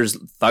 There's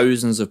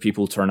thousands of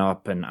people turn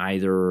up and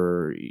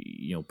either,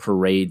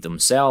 parade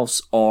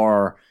themselves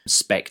or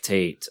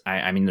spectate.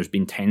 I mean, there's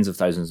been tens of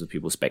thousands of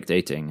people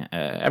spectating.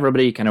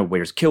 Everybody kind of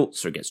wears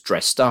kilts or gets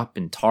dressed up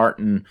in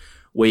tartan,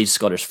 waves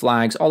Scottish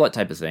flags, all that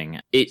type of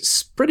thing.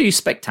 It's pretty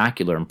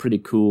spectacular and pretty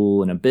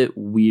cool and a bit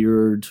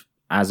weird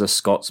as a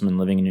Scotsman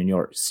living in New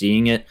York,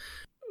 seeing it.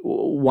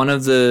 One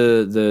of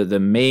the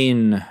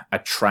main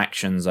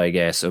attractions, I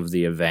guess, of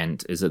the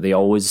event is that they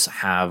always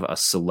have a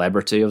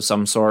celebrity of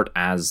some sort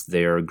as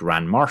their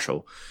Grand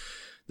Marshal.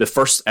 The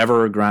first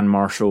ever Grand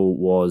Marshal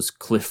was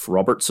Cliff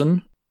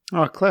Robertson.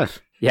 Oh, Cliff.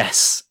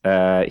 Yes.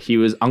 He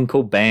was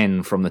Uncle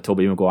Ben from the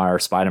Tobey Maguire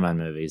Spider-Man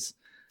movies.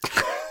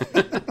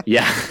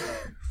 Yeah.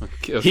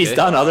 Okay. He's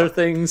done other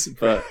things,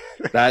 but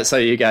that's how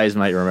you guys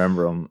might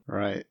remember him.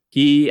 Right.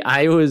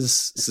 I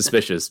was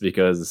suspicious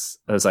because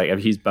I was like,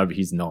 he's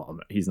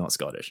not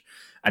Scottish,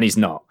 and he's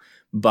not.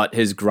 But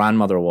his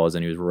grandmother was,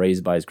 and he was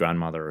raised by his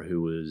grandmother,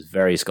 who was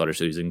very Scottish.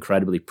 So he was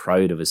incredibly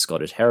proud of his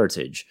Scottish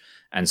heritage,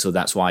 and so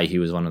that's why he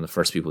was one of the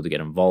first people to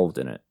get involved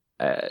in it.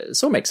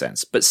 So it makes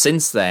sense. But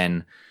since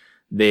then,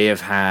 they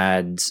have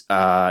had,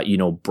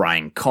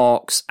 Brian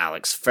Cox,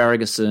 Alex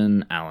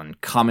Ferguson, Alan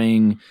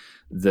Cumming,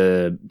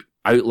 the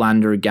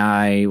Outlander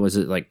guy. Was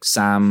it like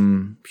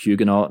Sam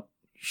Huguenot?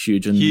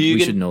 We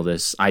should know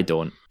this. I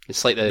don't.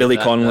 It's like Billy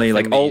Connolly,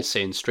 like all you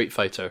say in Street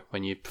Fighter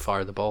when you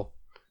fire the ball.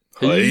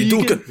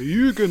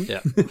 Hugan.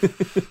 Yeah.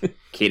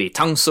 Katie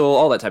Tunstall,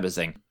 all that type of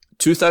thing.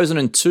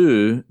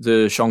 2002,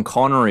 the Sean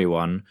Connery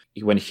one,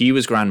 when he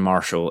was Grand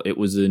Marshal, it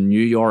was the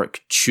New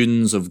York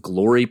Tunes of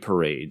Glory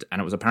parade,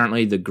 and it was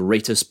apparently the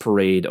greatest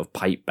parade of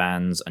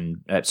pipes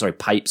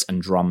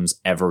and drums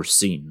ever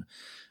seen.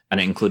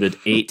 And it included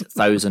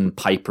 8,000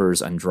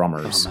 pipers and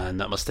drummers. Oh man,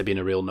 that must have been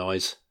a real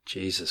noise.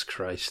 Jesus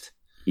Christ.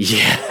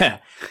 Yeah.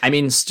 I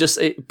mean,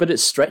 but it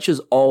stretches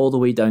all the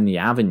way down the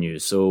avenue.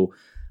 So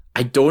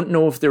I don't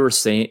know if they were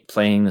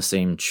playing the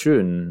same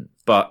tune,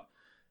 but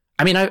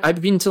I mean,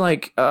 I've been to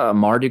like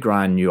Mardi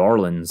Gras in New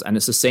Orleans, and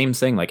it's the same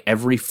thing. Like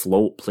every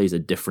float plays a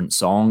different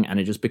song, and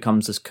it just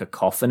becomes this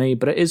cacophony.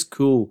 But it is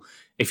cool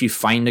if you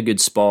find a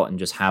good spot and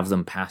just have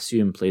them pass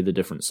you and play the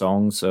different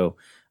songs. So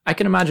I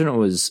can imagine it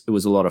was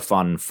a lot of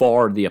fun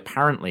for the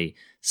apparently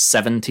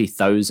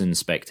 70,000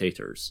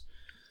 spectators.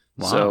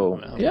 Wow. So,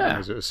 yeah.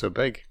 It was so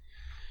big.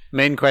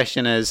 Main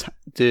question is,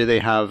 do they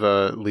have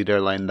a leader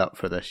lined up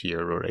for this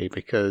year, Rory?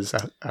 Because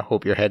I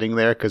hope you're heading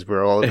there because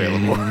we're all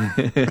available.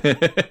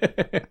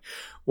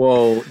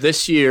 Well,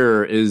 this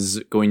year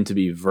is going to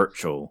be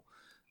virtual,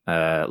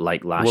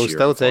 like last year. We'll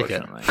still take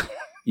it.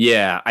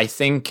 Yeah, I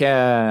think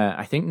now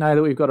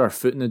that we've got our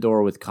foot in the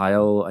door with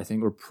Kyle, I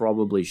think we're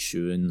probably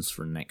shoo-ins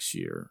for next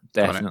year.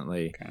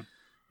 Definitely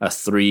a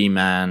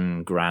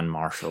 3-man Grand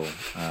Marshal.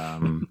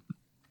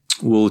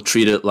 We'll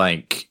treat it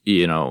like,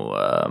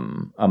 a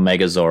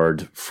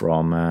Megazord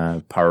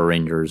from Power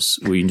Rangers.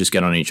 We can just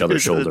get on each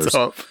other's shoulders.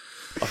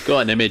 I've got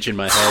an image in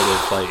my head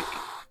of like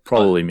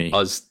probably me.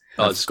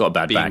 Us got a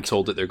bad being back.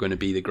 told that they're going to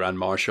be the Grand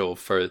Marshal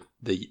for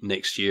the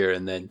next year,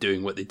 and then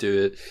doing what they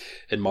do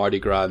in Mardi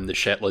Gras and the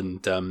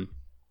Shetland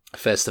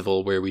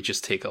festival, where we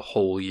just take a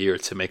whole year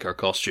to make our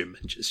costume,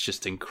 and it's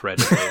just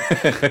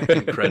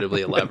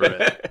incredibly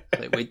elaborate.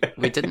 Like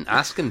we didn't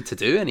ask them to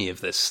do any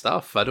of this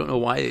stuff. I don't know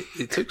why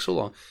it took so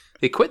long.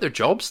 They quit their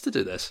jobs to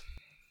do this.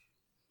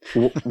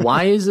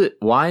 Why is it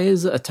a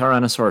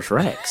Tyrannosaurus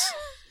Rex?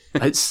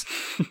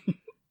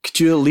 Could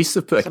you at least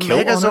have put a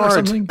kilt on it or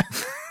something?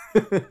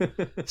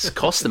 It's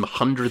cost them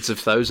hundreds of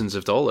thousands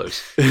of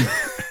dollars.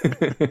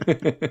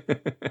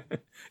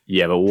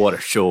 Yeah, but what a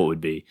show it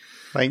would be.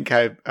 Think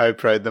how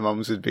proud the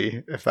mums would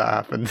be if that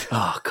happened.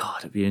 Oh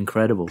god, it'd be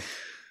incredible.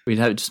 We'd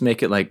have to just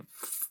make it like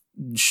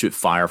shoot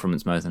fire from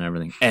its mouth and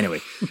everything. Anyway.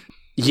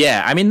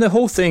 Yeah, I mean, the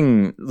whole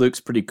thing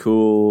looks pretty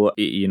cool.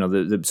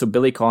 So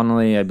Billy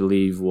Connolly, I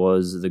believe,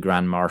 was the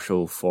Grand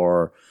Marshal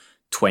for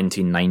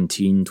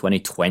 2019.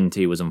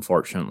 2020 was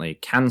unfortunately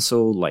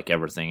cancelled, like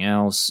everything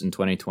else in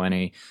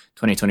 2020.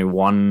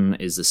 2021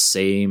 is the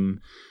same.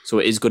 So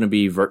it is going to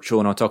be virtual,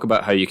 and I'll talk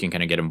about how you can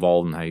kind of get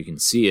involved and how you can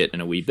see it in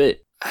a wee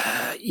bit.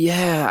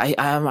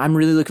 I'm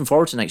really looking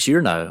forward to next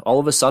year now. All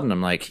of a sudden,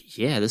 I'm like,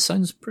 yeah, this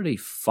sounds pretty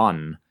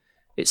fun.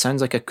 It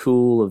sounds like a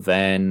cool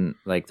event.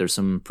 Like there's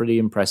some pretty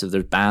impressive.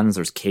 There's bands,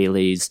 there's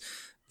Kayleys,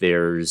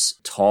 there's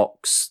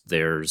talks,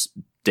 there's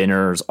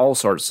dinners, all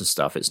sorts of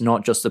stuff. It's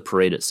not just the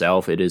parade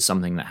itself. It is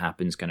something that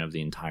happens kind of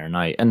the entire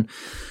night. And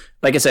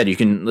like I said, you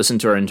can listen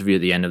to our interview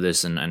at the end of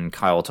this, and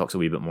Kyle talks a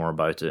wee bit more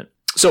about it.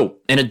 So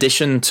in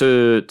addition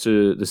to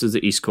this is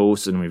the East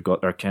Coast, and we've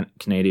got our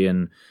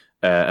Canadian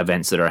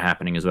events that are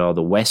happening as well.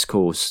 The West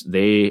Coast,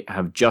 they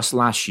have just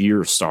last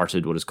year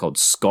started what is called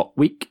Scot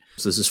Week.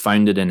 So this is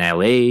founded in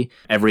LA.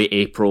 Every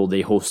April,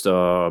 they host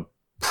a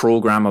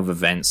program of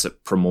events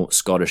that promote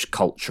Scottish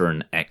culture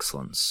and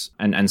excellence.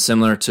 And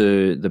similar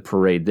to the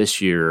parade this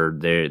year,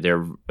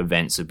 their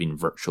events have been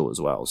virtual as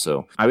well.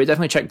 So I would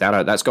definitely check that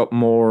out. That's got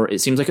more,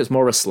 it seems like it's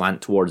more of a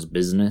slant towards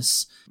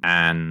business.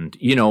 And,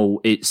 you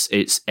know,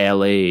 it's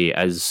LA.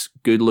 As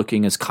good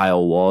looking as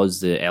Kyle was,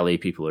 the LA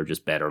people are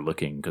just better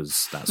looking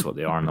because that's what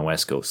they are on the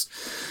West Coast.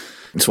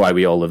 That's why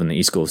we all live in the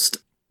East Coast.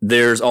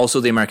 There's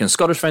also the American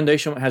Scottish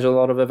Foundation, which has a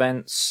lot of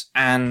events.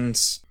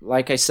 And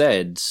like I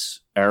said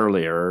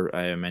earlier,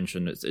 I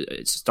mentioned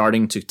it's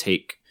starting to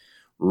take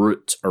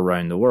root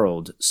around the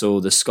world.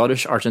 So the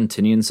Scottish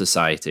Argentinian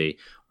Society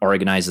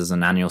organizes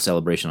an annual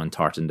celebration on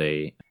Tartan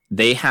Day.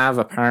 They have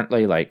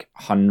apparently like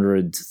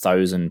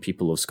 100,000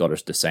 people of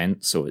Scottish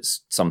descent, so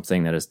it's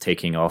something that is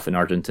taking off in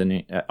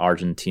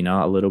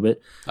Argentina a little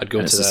bit. I'd go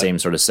to that. It's the same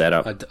sort of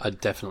setup. I'd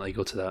definitely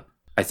go to that.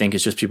 I think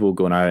it's just people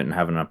going out and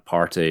having a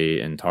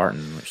party in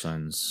Tartan, which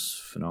sounds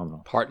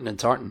phenomenal. Parton and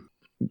Tartan.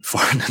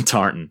 Farting and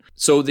Tartan.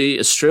 So the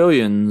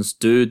Australians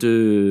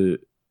do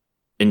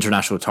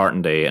International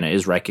Tartan Day, and it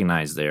is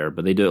recognised there,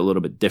 but they do it a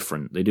little bit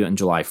different. They do it on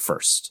July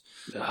 1st.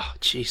 Oh,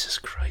 Jesus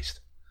Christ.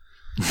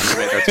 And they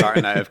make their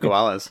tartan out of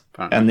koalas.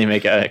 Apparently. And they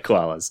make it out of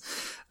koalas.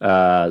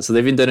 So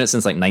they've been doing it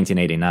since like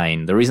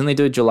 1989. The reason they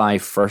do July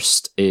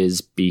 1st is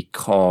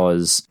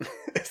because...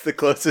 It's the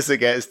closest it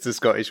gets to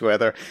Scottish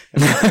weather.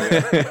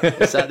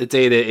 Is that the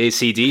day that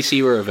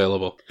AC/DC were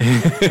available?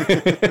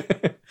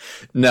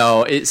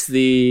 No, it's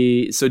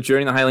so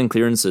during the Highland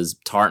clearances,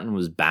 tartan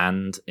was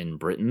banned in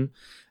Britain,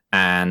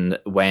 and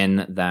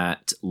when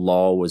that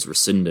law was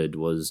rescinded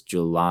was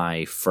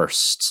July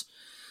 1st,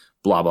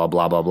 blah, blah,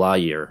 blah, blah, blah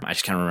year. I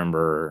just can't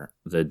remember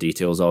the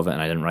details of it,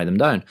 and I didn't write them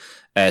down.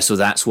 So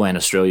that's when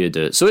Australia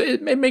do it. So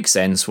it makes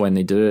sense when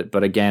they do it,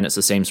 but again, it's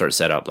the same sort of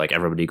setup, like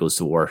everybody goes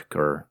to work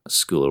or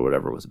school or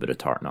whatever with a bit of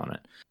tartan on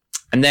it.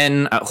 And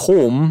then at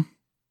home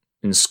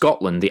in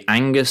Scotland, the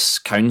Angus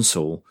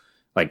Council,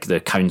 like the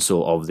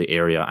council of the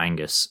area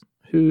Angus,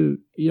 who,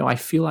 you know, I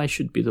feel I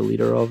should be the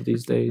leader of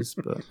these days,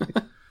 but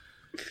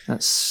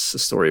that's a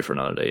story for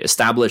another day,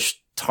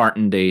 established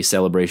Tartan Day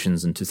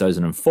celebrations in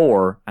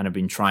 2004 and have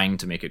been trying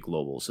to make it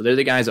global. So they're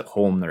the guys at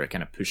home that are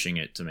kind of pushing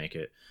it to make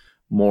it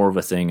more of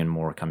a thing in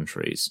more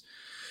countries,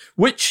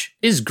 which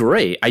is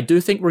great. I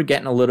do think we're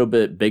getting a little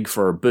bit big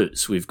for our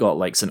boots. We've got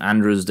like St.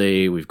 Andrew's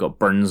Day, we've got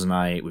Burns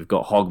Night, we've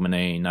got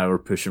Hogmanay, now we're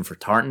pushing for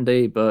Tartan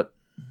Day, but,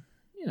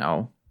 you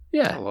know,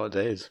 yeah. A lot of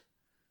days.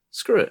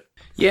 Screw it.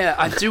 Yeah,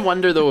 I do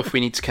wonder, though, if we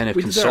need to kind of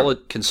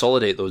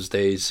consolidate those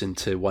days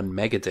into one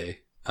mega day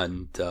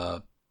and,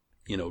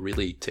 you know,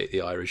 really take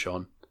the Irish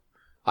on.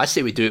 I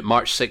say we do it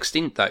March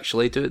 16th,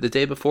 actually. Do it the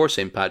day before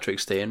St.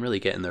 Patrick's Day and really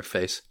get in their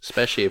face,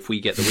 especially if we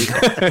get the week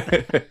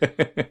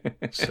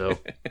off. So,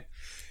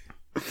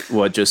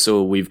 what, just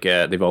so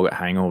they've all got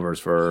hangovers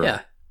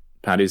for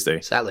Paddy's Day?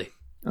 Exactly.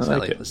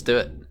 Like Let's do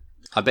it.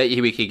 I bet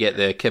you we could get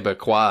the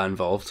Quebecois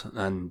involved,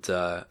 and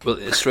well,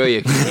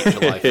 Australia can keep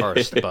July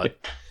 1st, but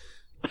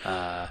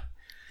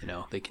you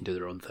know, they can do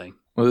their own thing.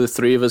 Well, the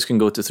three of us can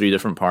go to three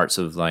different parts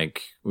of,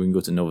 like, we can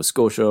go to Nova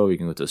Scotia, we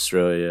can go to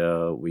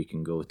Australia, we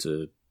can go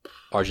to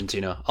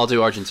Argentina. I'll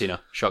do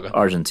Argentina. Shotgun.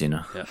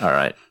 Argentina. Yeah. All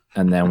right,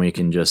 and then we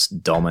can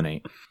just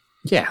dominate.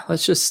 Yeah,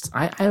 let's just.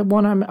 I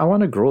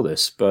want to grow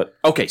this, but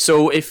okay.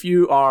 So if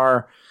you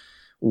are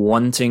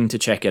wanting to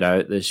check it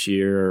out this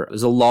year,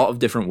 there's a lot of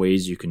different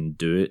ways you can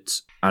do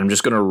it. I'm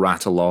just going to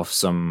rattle off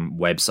some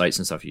websites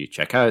and stuff you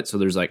check out. So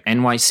there's like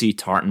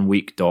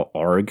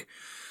nyctartanweek.org.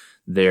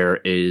 There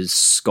is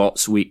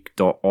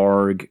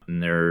scotsweek.org,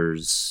 and they're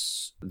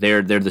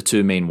the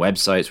two main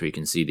websites where you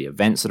can see the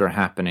events that are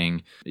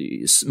happening.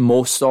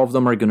 Most of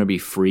them are going to be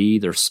free.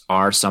 There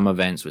are some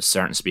events with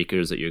certain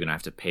speakers that you're going to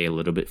have to pay a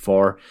little bit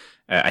for.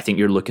 I think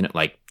you're looking at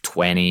like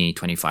 $20,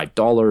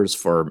 $25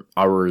 for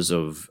hours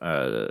of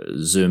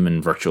Zoom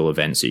and virtual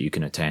events that you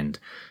can attend.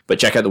 But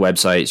check out the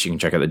websites. You can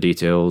check out the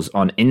details.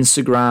 On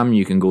Instagram,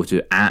 you can go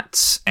to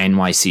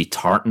 @NYC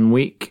Tartan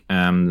Week.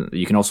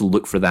 You can also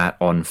look for that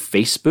on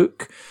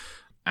Facebook.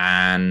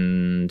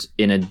 And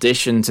in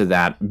addition to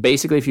that,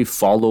 basically, if you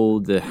follow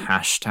the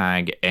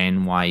hashtag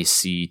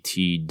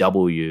NYCTW,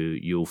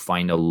 you'll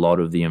find a lot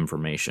of the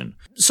information.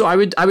 So I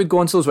would go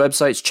onto those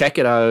websites, check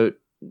it out.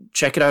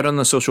 Check it out on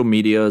the social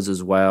medias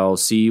as well.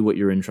 See what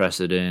you're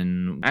interested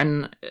in.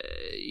 And,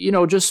 you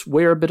know, just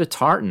wear a bit of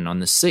tartan on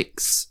the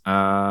 6th.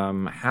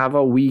 Have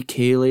a wee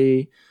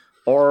ceilidh,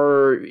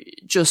 or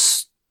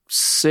just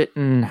sit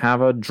and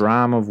have a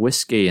dram of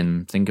whiskey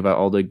and think about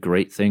all the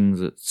great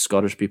things that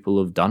Scottish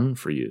people have done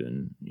for you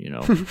and, you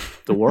know,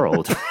 the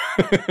world.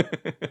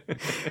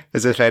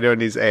 As if anyone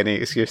needs any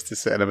excuse to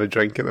sit and have a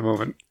drink at the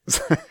moment.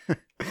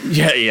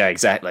 Yeah,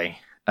 exactly.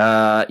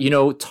 You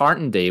know,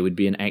 Tartan Day would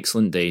be an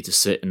excellent day to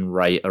sit and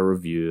write a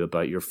review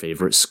about your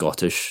favourite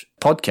Scottish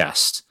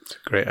podcast. It's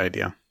a great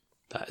idea.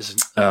 That is,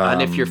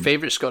 and if your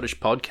favourite Scottish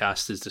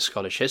podcast is the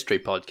Scottish History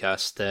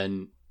Podcast,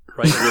 then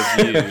write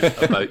a review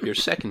about your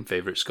second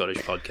favourite Scottish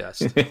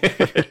podcast.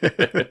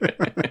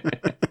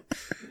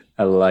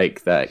 I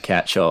like that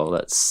catch-all.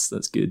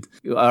 That's good.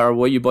 What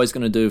are you boys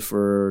going to do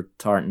for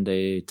Tartan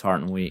Day,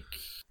 Tartan Week?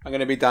 I'm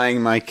going to be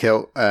dyeing my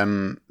kilt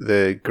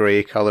the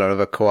grey colour of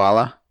a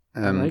koala,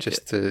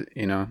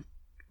 to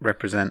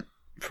represent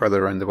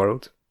further around the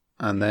world,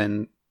 and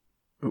then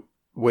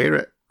wear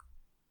it.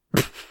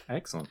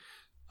 Excellent.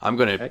 I'm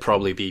going to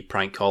probably be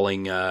prank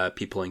calling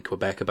people in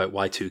Quebec about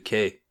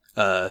Y2K.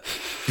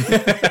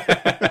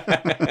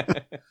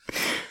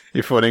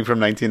 You're phoning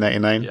from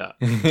 1999? Yeah.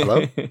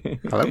 Hello?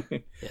 Hello?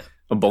 Yeah.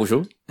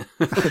 Bonjour.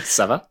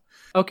 Ça va?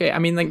 Okay, I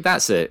mean, like,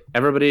 that's it.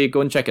 Everybody go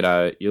and check it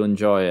out. You'll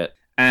enjoy it.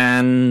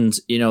 And,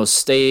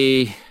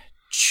 stay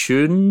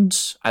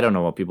tuned. I don't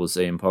know what people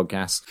say in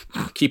podcasts.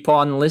 Keep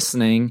on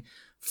listening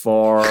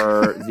for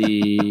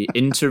the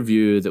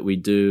interview that we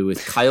do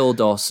with Kyle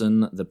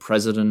Dawson, the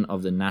president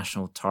of the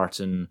National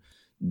Tartan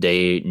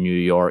Day New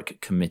York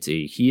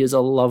Committee. He is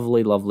a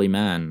lovely, lovely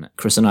man.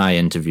 Chris and I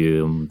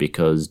interview him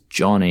because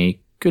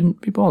Johnny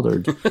couldn't be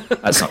bothered.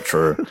 That's not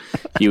true.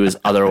 He was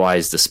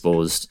otherwise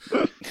disposed.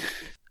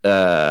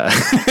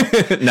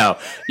 No,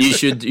 you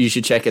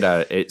should check it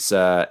out. It's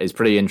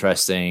pretty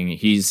interesting.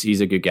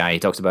 He's a good guy. He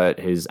talks about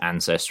his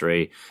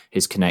ancestry,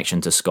 his connection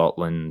to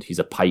Scotland. He's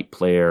a pipe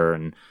player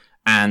and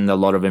a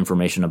lot of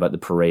information about the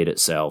parade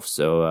itself.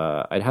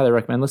 So I'd highly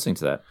recommend listening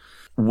to that.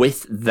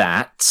 With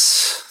that,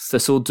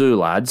 this'll do,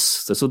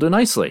 lads. This'll do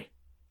nicely.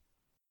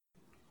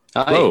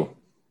 Hi. Hello.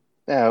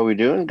 How are we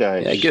doing,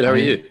 guys? Yeah, good. How are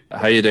you?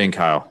 How you doing,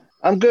 Kyle?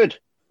 I'm good.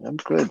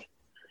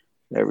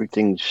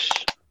 Everything's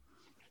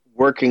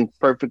working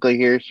perfectly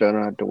here, so I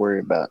don't have to worry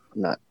about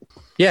not.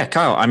 Yeah,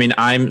 Kyle. I mean,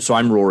 I'm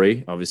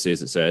Rory, obviously,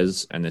 as it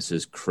says, and this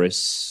is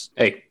Chris.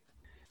 Hey.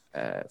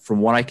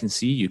 From what I can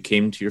see, you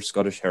came to your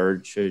Scottish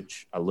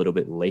heritage a little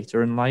bit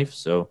later in life,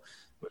 so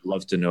we'd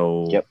love to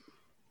know,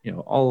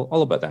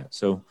 all about that.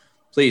 So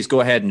please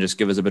go ahead and just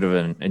give us a bit of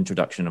an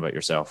introduction about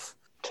yourself.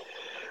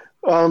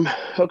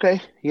 Okay,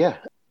 yeah.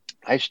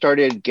 I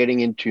started getting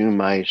into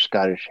my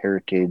Scottish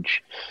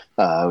heritage.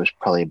 I was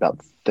probably about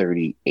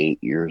 38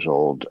 years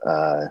old.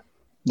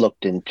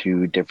 Looked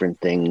into different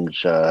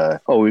things.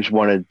 Always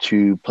wanted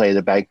to play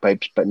the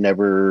bagpipes, but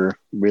never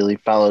really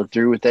followed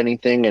through with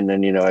anything. And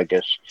then, I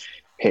guess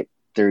hit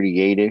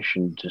 38-ish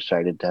and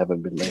decided to have a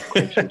midlife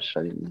crisis.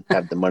 I didn't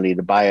have the money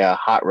to buy a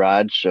hot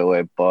rod, so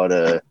I bought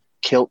a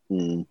kilt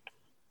and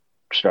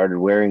started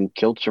wearing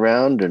kilts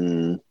around,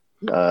 and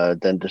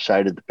then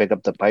decided to pick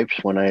up the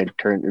pipes when I had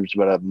turned. It was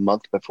about a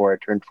month before I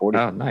turned 40.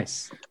 Oh,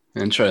 nice.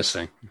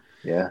 Interesting.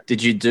 Yeah.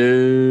 Did you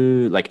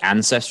do like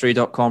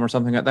Ancestry.com or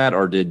something like that?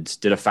 Or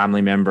did a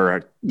family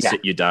member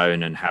sit you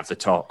down and have the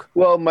talk?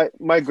 Well,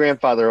 my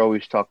grandfather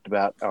always talked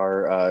about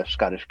our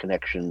Scottish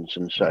connections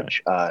and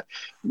such. Right.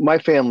 My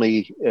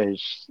family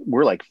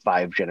we're like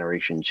 5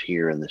 generations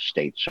here in the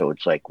States. So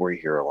it's like we're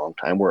here a long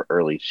time. We're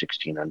early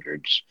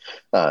 1600s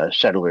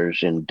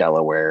settlers in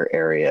Delaware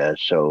area.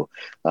 So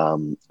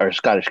our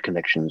Scottish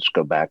connections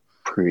go back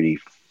pretty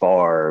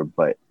far,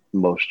 but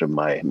most of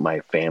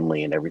my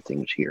family and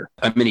everything's here.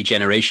 How many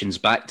generations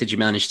back did you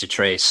manage to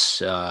trace?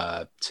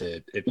 5.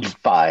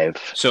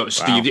 So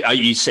wow.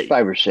 you say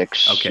 5 or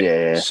 6.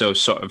 Okay, yeah. So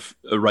sort of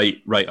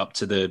right up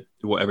to the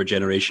whatever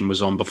generation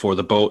was on before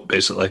the boat,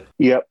 basically.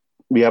 Yep,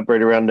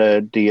 right around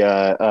the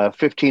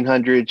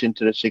 1500s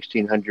into the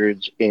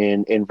 1600s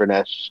in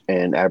Inverness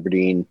and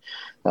Aberdeen,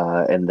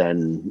 and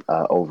then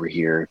over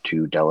here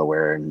to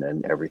Delaware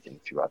and everything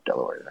throughout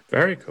Delaware.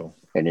 Very cool.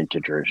 And into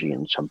Jersey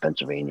and some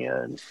Pennsylvania.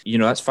 And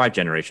that's 5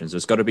 generations.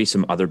 There's got to be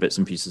some other bits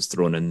and pieces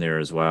thrown in there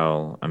as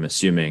well, I'm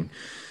assuming.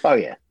 Oh,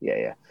 yeah.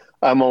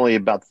 I'm only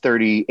about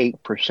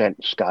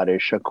 38%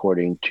 Scottish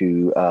according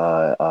to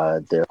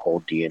the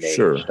whole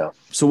DNA stuff.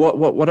 So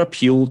what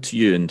appealed to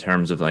you in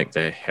terms of like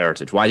the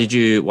heritage? Why did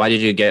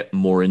you get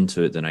more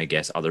into it than I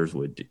guess others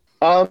would?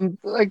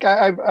 Like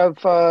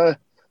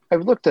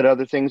I've looked at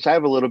other things. I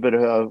have a little bit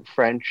of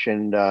French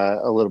and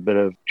a little bit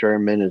of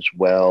German as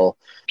well,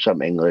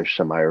 some English,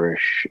 some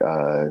Irish,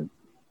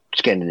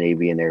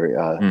 Scandinavian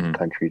area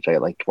countries. I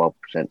got like 12%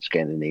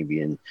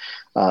 Scandinavian.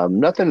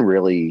 Nothing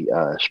really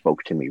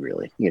spoke to me,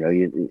 really.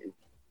 You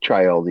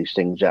try all these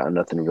things out and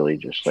nothing really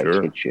just like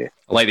hits you.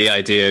 I like the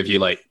idea of you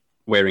like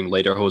wearing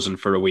lederhosen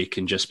for a week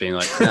and just being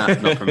like, nah,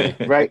 not for me.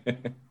 Right.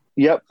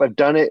 Yep, I've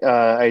done it.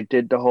 I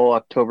did the whole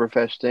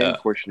Oktoberfest thing. Of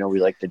course,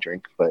 we like to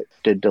drink, but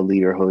did the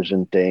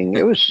lederhosen thing.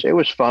 It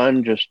was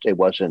fun. Just it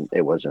wasn't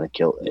a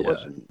kilt. It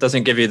wasn't.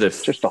 Doesn't give you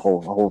just the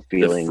whole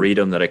feeling, the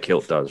freedom that a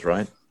kilt does,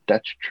 right?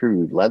 That's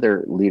true.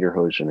 Leather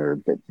lederhosen are a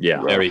bit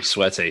rough. Very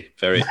sweaty,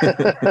 very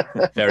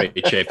very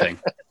chafing.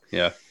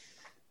 Yeah.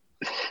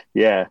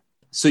 Yeah.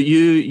 So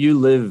you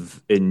live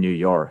in New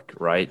York,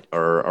 right,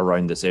 or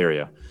around this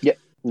area? Yep.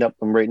 Nope.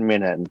 I'm right in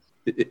Manhattan.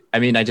 I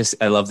mean, I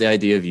love the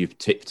idea of you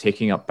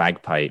taking up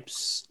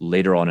bagpipes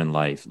later on in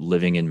life,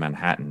 living in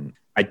Manhattan.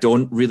 I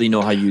don't really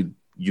know how you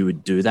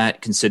would do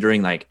that,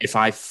 considering like if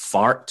I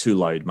fart too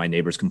loud, my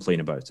neighbors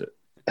complain about it.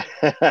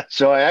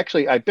 So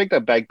I picked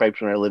up bagpipes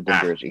when I lived in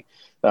Jersey.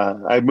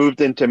 I moved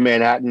into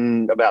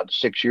Manhattan about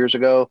 6 years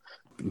ago.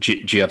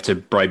 Do you have to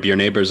bribe your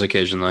neighbors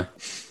occasionally?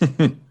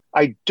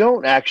 I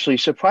don't actually.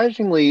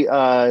 Surprisingly,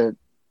 I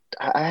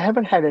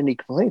haven't had any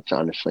complaints,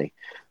 honestly.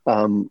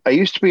 I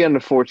used to be on the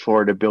 4th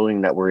floor of the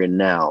building that we're in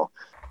now,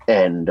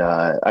 And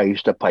I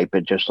used to pipe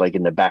it just like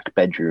in the back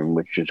bedroom,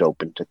 which is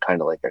open to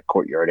kind of like a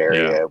courtyard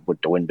area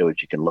with the windows.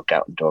 You can look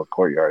out into a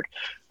courtyard.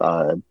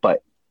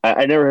 But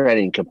I never had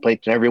any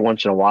complaints. And every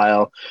once in a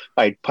while,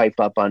 I'd pipe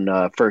up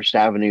on First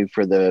Avenue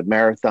for the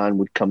marathon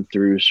would come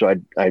through. So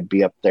I'd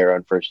be up there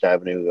on First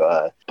Avenue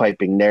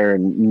piping there,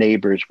 and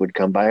neighbors would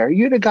come by. Are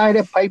you the guy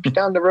that pipes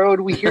down the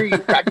road? We hear you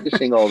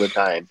practicing all the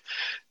time.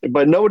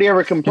 But nobody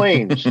ever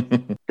complains.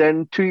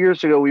 Then 2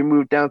 years ago, we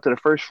moved down to the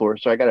first floor.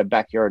 So I got a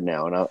backyard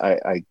now, and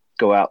I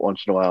go out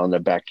once in a while in the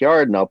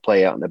backyard, and I'll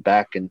play out in the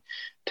back. And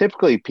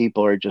typically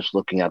people are just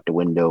looking out the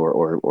window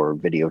or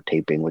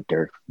videotaping with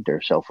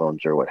their cell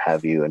phones or what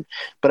have you.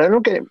 But I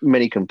don't get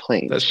many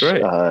complaints. That's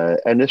great.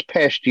 And this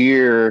past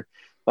year,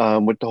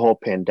 with the whole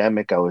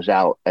pandemic, I was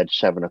out at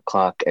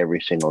 7:00 every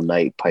single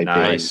night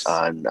piping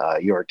on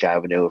York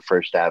Avenue,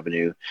 First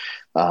Avenue,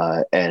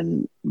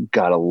 and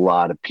got a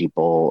lot of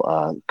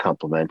people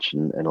compliments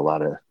and a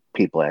lot of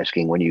people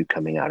asking, when are you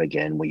coming out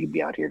again? Will you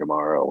be out here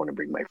tomorrow? I want to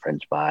bring my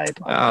friends by.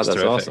 Oh,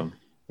 that's awesome.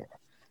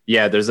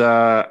 Yeah, there's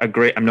a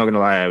great, I'm not going to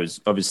lie, I was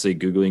obviously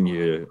Googling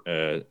you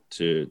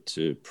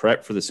to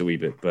prep for this a wee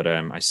bit, but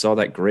I saw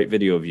that great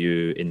video of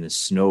you in the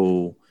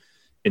snow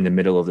in the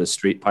middle of the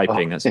street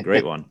piping. That's a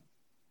great one.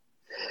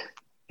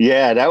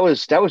 Yeah, that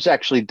was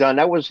actually done.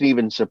 That wasn't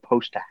even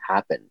supposed to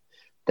happen.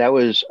 That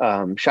was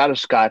Shot of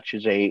Scotch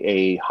is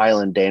a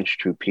Highland dance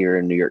troupe here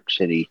in New York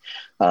City,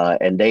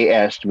 and they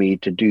asked me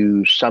to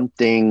do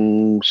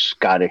something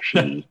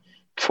Scottish-y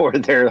for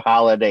their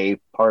holiday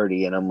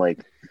party, and I'm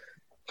like,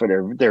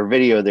 for their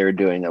video they were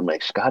doing, I'm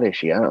like,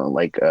 Scottish-y? I don't know,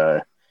 like,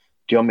 do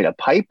you want me to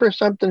pipe or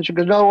something? She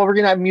goes, no, well, we're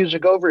gonna have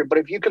music over it, but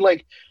if you could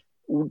like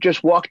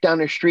just walk down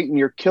the street in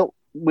your kilt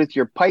with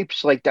your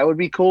pipes, like that would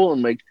be cool.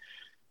 I'm like,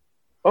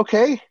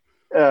 okay.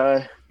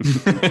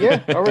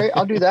 Yeah, all right,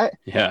 I'll do that.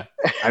 Yeah,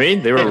 I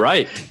mean, they were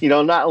right.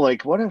 Not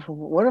like what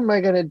am I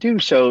gonna do?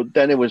 So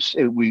then it was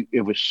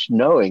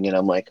snowing, and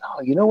I'm like,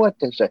 oh, you know what?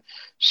 There's a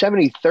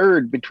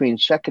 73rd between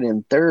 2nd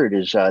and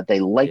 3rd is they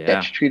light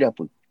that street up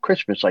with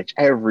Christmas lights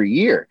every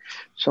year.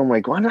 So I'm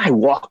like, why don't I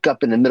walk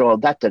up in the middle of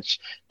that?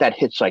 That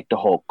hits like the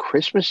whole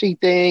Christmassy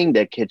thing,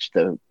 that hits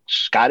the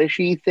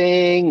Scottishy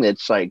thing.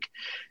 That's like,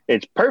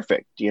 it's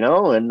perfect,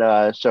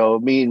 And so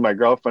me and my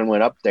girlfriend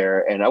went up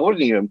there, and I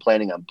wasn't even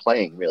planning on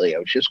playing, really. I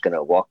was just going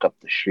to walk up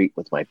the street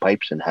with my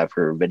pipes and have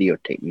her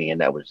videotape me,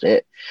 and that was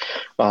it.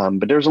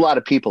 But there's a lot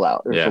of people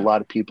out. There's a lot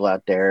of people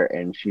out there,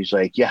 and she's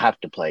like, you have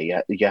to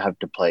play. You have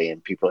to play.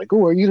 And people are like,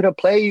 oh, are you going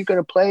to play? You're going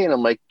to play? And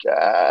I'm like,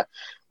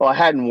 well, I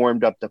hadn't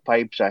warmed up the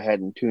pipes. I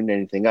hadn't tuned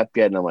anything up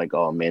yet. And I'm like,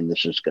 oh, man,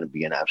 this is going to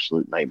be an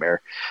absolute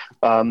nightmare.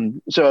 So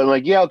I'm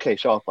like, yeah, okay,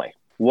 so I'll play.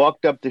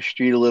 Walked up the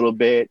street a little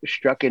bit,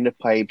 struck into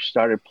pipes,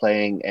 started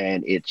playing,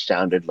 and it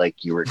sounded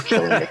like you were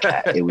killing a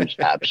cat. It was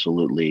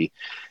absolutely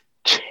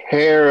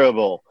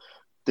terrible.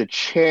 The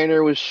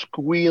chanter was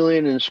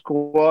squealing and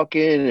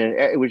squawking, and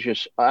it was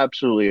just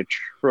absolutely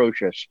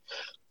atrocious.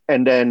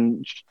 And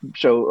then,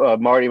 so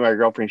Marty, my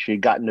girlfriend, she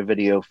had gotten the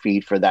video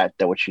feed for that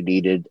what she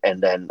needed.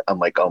 And then I'm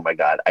like, oh my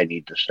God, I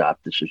need to stop.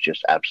 This is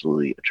just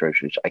absolutely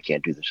atrocious. I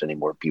can't do this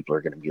anymore. People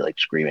are going to be like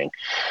screaming.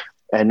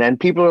 And then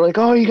people are like,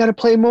 "Oh, you got to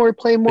play more."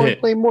 So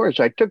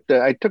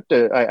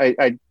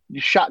I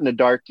shot in the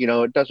dark.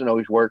 It doesn't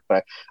always work,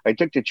 but I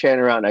took the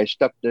chanter out and I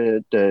stuck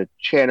the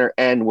chanter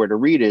end where the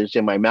reed is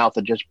in my mouth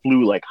and just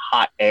blew like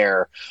hot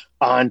air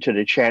onto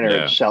the chanter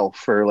itself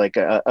for like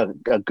a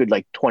good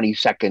like 20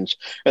 seconds,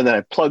 and then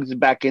I plugged it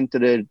back into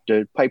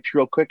the pipes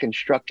real quick and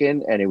struck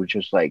in, and it was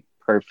just like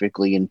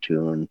perfectly in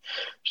tune.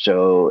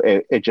 So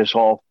it just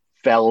all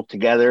fell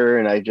together,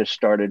 and I just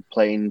started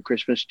playing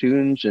Christmas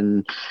tunes,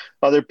 and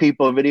other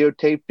people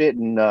videotaped it,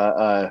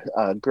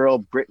 and girl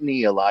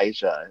Brittany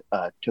Eliza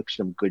took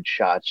some good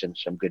shots and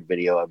some good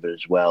video of it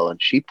as well,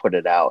 and she put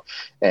it out,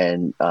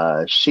 and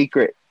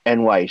Secret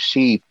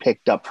NYC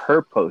picked up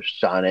her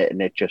posts on it, and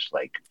it just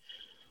like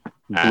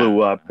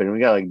blew up, and we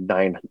got like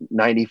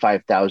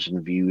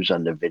 95,000 views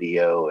on the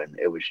video, and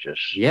it was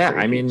just crazy.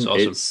 I mean, it's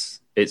awesome.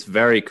 It's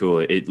very cool.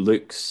 It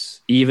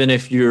looks, even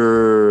if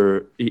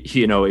you're,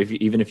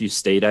 even if you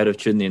stayed out of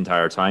tune the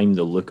entire time,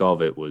 the look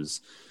of it was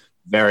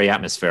very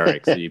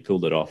atmospheric. So you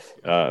pulled it off.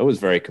 It was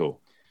very cool.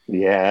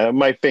 Yeah,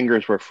 my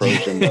fingers were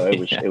frozen though.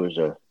 It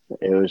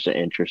was an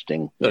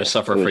interesting. Got to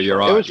suffer for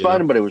your art. It was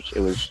fun, but it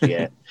was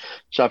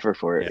suffer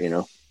for it,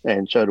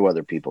 and so do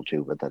other people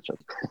too. But that's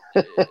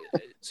okay.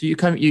 So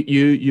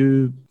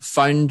you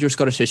found your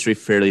Scottish history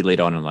fairly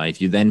late on in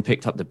life. You then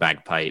picked up the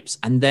bagpipes,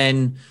 and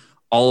then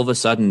all of a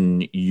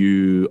sudden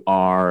you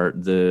are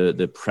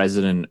the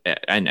president,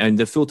 and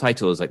the full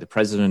title is like the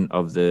president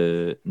of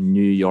the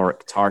New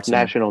York Tartan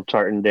National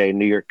Tartan Day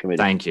New York Committee.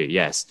 Thank you.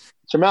 Yes.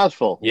 It's a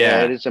mouthful.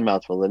 Yeah, it is a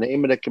mouthful. The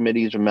name of the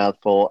committee is a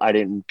mouthful. I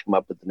didn't come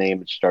up with the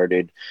name. It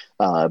started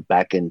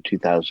back in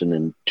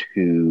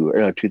 2002 or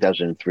no,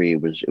 2003. It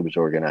was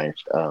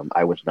organized.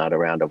 I was not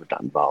around. I was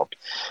not involved.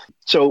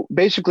 So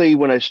basically,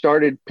 when I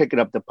started picking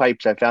up the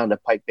pipes, I found a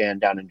pipe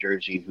band down in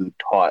Jersey who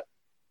taught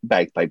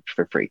bagpipes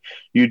for free.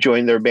 You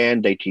join their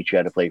band, they teach you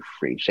how to play for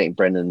free. St.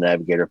 Brendan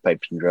Navigator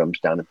Pipes and Drums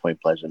down in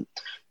Point Pleasant.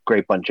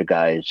 Great bunch of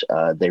guys.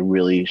 They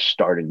really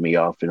started me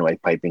off in my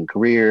piping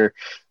career.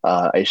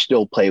 I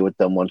still play with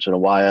them once in a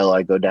while.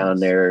 I go down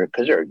there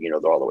because they're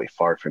all the way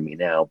far from me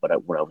now.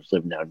 But when I was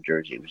living down in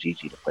Jersey, it was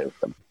easy to play with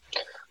them.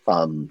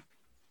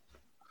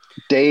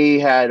 They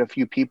had a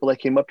few people that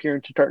came up here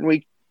into Tartan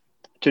Week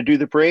to do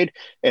the parade,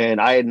 and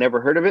I had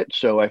never heard of it,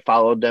 so I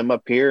followed them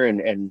up here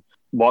and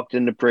walked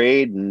in the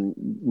parade and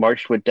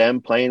marched with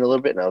them playing a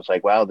little bit. And I was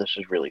like, wow, this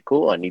is really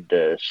cool. I need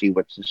to see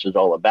what this is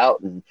all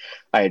about. And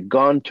I had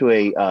gone to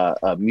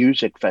a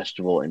music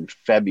festival in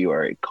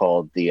February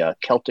called the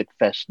Celtic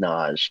Fest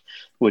Naz,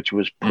 which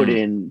was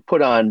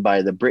put on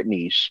by the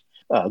Britneys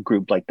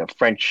group, like the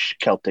French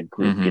Celtic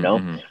group,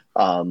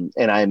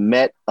 and I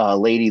met a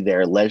lady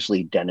there,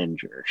 Leslie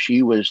Denninger.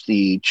 She was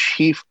the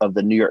chief of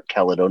the New York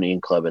Caledonian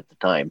Club at the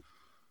time.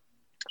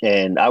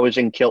 And I was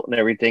in kilt and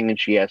everything, and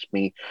she asked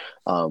me,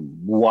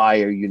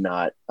 why are you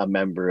not a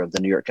member of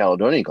the New York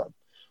Caledonian Club?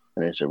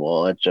 And I said,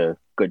 well, that's a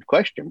good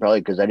question,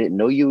 probably because I didn't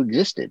know you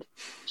existed.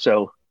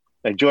 So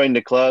I joined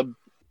the club.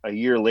 A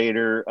year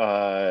later,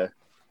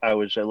 I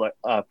was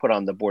put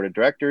on the board of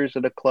directors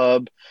of the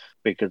club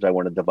because I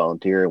wanted to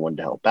volunteer. I wanted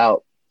to help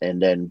out. And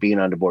then being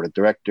on the board of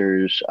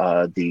directors,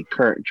 the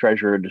current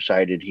treasurer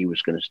decided he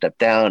was going to step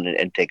down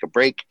and take a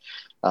break.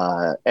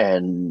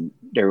 And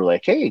they were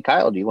like, hey,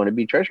 Kyle, do you want to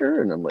be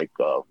treasurer? And I'm like,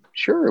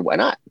 sure, why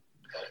not?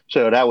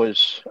 So that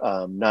was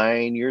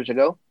 9 years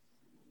ago.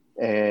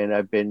 And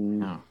I've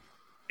been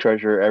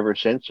treasurer ever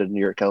since at the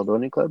New York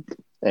Caledonian Club.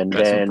 And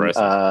that's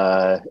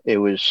then it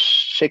was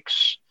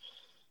six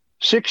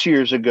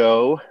years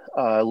ago,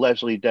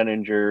 Leslie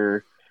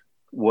Denninger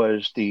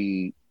was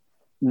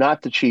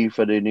not the chief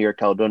of the New York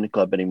Caledonian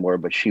Club anymore,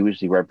 but she was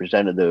the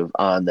representative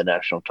on the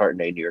National Tartan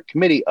Day New York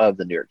Committee of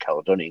the New York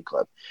Caledonian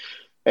Club.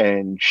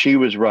 And she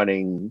was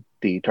running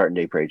the Tartan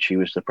Day Parade. She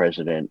was the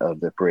president of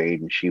the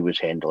parade, and she was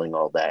handling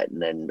all that.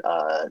 And then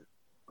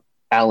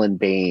Alan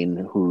Bain,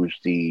 who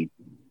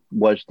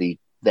was the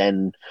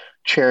then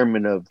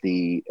chairman of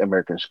the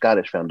American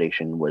Scottish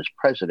Foundation, was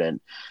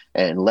president,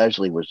 and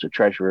Leslie was the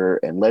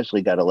treasurer. And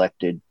Leslie got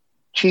elected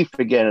chief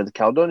again of the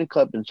Caledonian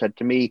Club and said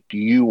to me, do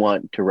you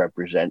want to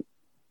represent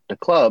the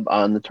club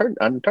on the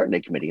Tartan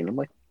Day Committee? And I'm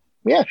like,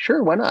 yeah,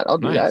 sure, why not? I'll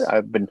do that.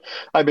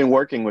 I've been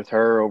working with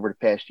her over the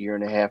past year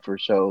and a half or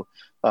so,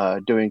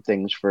 doing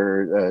things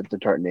for the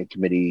Tartan Day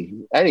Committee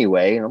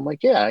anyway. And I'm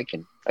like, yeah, I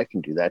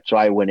can do that. So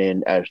I went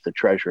in as the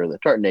treasurer of the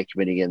Tartan Day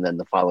Committee, and then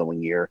the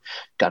following year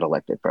got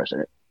elected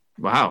president.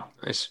 Wow,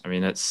 nice. I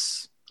mean,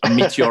 that's a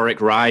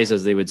meteoric rise,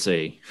 as they would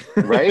say.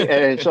 Right,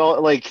 and it's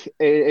all like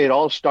it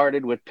all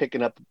started with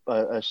picking up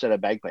a set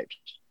of bagpipes.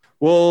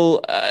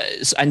 Well,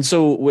 and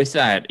so with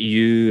that,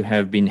 you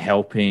have been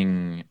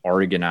helping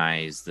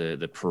organize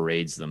the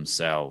parades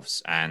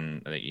themselves,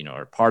 and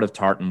are part of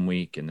Tartan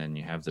Week, and then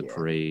you have the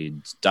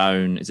parades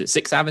down. Is it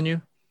 6th Avenue?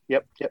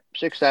 Yep,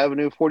 6th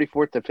Avenue,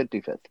 44th to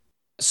 55th.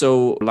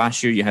 So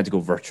last year you had to go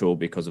virtual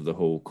because of the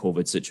whole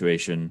COVID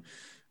situation.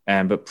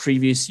 But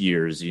previous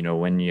years,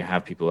 when you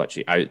have people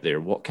actually out there,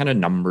 what kind of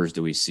numbers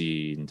do we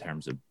see in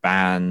terms of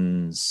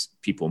bands,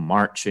 people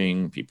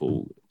marching,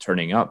 people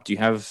turning up? Do you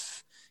have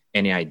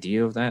any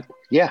idea of that?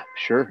 Yeah,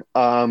 sure.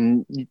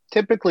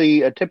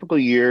 Typically, a typical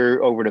year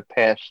over the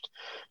past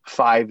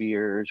 5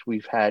 years,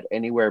 we've had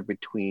anywhere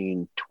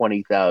between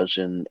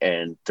 20,000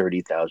 and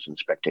 30,000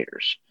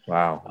 spectators.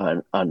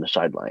 Wow. On the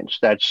sidelines.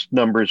 That's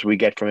numbers we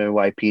get from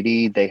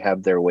NYPD. They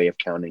have their way of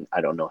counting.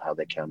 I don't know how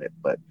they count it,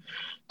 but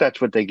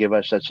that's what they give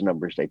us. That's the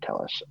numbers they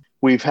tell us.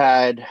 We've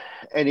had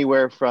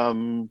anywhere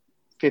from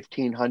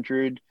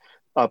 1,500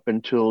 up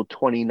until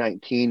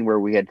 2019, where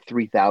we had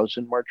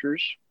 3,000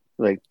 marchers.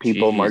 Like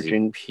people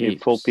marching,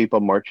 full people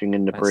marching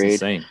in the parade.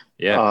 Insane.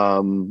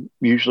 Yeah.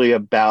 Usually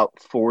about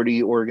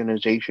 40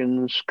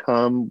 organizations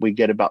come. We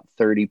get about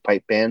 30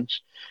 pipe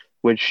bands,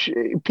 which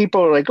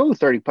people are like, oh,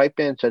 30 pipe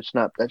bands. That's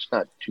not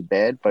too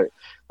bad. But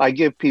I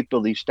give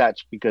people these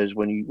stats because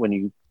when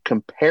you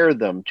compare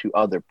them to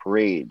other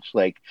parades,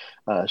 like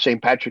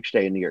St. Patrick's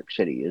Day in New York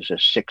City is a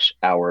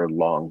 6-hour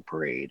long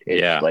parade.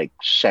 It's like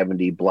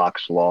 70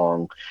 blocks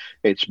long.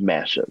 It's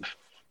massive.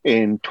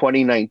 In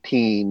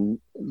 2019,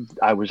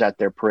 I was at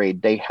their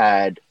parade. They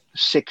had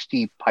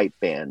 60 pipe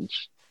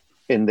bands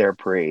in their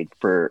parade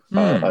for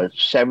a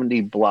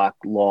 70 block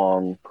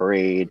long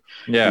parade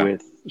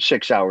with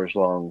 6 hours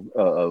long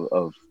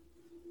of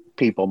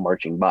people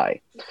marching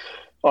by.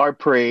 Our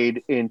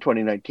parade in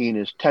 2019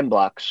 is 10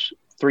 blocks,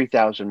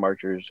 3,000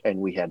 marchers, and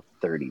we had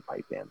 30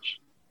 pipe bands.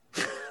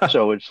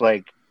 So it's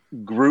like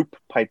group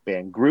pipe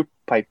band, group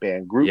pipe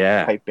band, group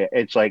pipe band.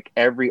 It's like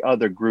every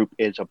other group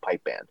is a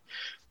pipe band.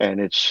 And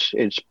it's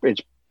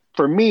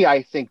for me,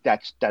 I think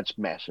that's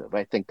massive.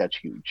 I think that's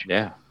huge.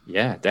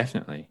 Yeah,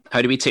 definitely.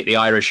 How do we take the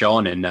Irish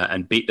on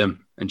and beat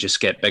them and just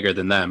get bigger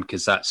than them?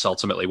 Because that's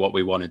ultimately what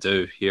we want to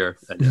do here.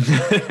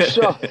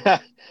 So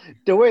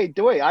the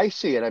way I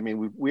see it, I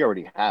mean, we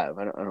already have.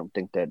 I don't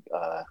think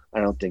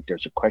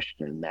there's a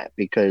question in that,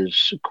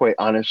 because quite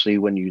honestly,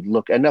 when you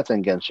look, and nothing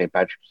against St.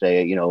 Patrick's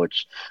Day,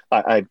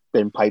 I've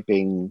been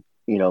piping,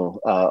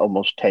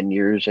 almost 10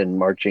 years and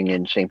marching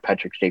in St.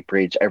 Patrick's Day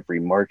parades every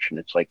March. And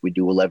it's like we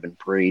do 11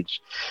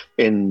 parades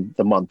in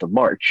the month of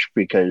March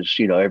because,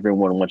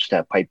 everyone wants to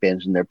have pipe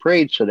bands in their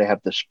parades. So they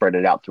have to spread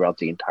it out throughout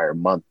the entire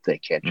month. They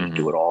can't just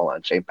do it all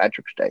on St.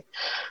 Patrick's Day.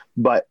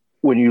 But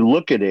when you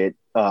look at it,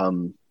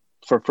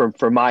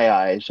 for my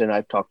eyes, and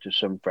I've talked to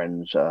some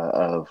friends who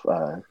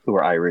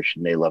are Irish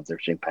and they love their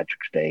St.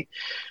 Patrick's Day.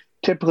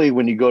 Typically,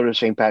 when you go to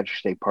St.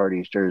 Patrick's Day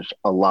parties, there's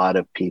a lot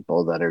of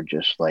people that are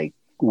just like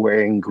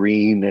wearing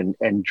green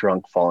and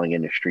drunk, falling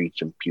in the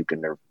streets and puking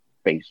their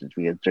faces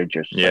because they're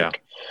just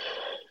like,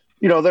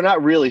 they're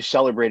not really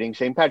celebrating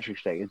St.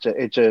 Patrick's Day.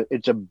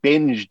 It's a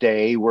binge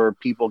day where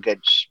people get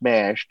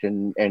smashed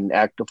and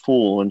act a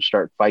fool and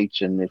start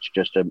fights, and it's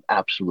just an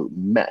absolute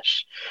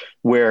mess.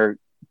 Where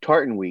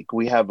Tartan Week,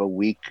 we have a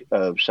week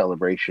of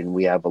celebration.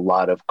 We have a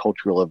lot of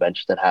cultural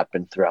events that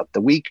happen throughout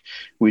the week.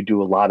 We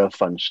do a lot of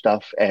fun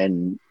stuff,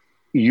 and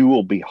you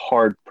will be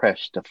hard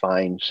pressed to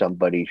find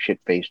somebody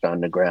shit-faced on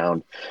the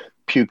ground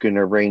puking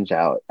their brains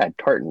out at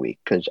Tartan Week,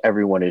 because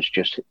everyone is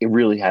just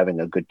really having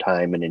a good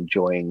time and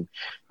enjoying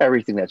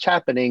everything that's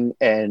happening,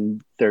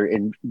 and they're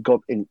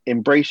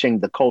embracing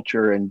the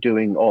culture and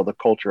doing all the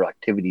cultural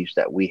activities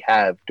that we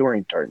have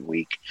during Tartan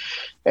Week.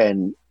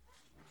 And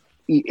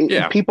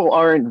people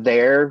aren't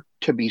there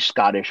to be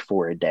Scottish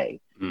for a day.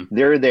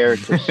 They're there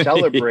to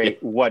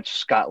celebrate what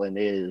Scotland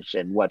is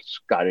and what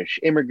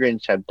Scottish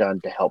immigrants have done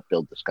to help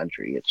build this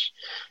country.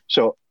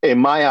 So in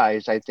my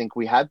eyes, I think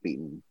we have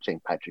beaten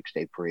St. Patrick's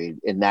Day parade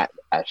in that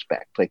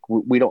aspect. Like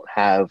we don't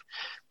have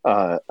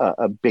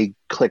a big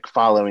clique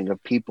following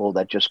of people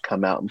that just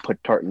come out and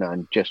put tartan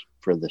on just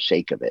for the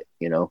sake of it,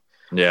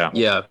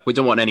 Yeah, we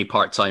don't want any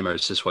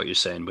part-timers, is what you're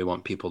saying. We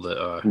want people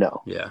that are...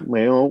 No. Yeah.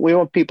 We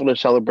want people to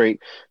celebrate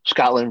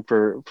Scotland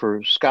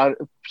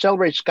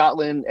celebrate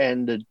Scotland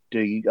and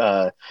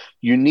the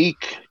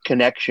unique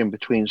connection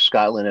between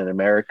Scotland and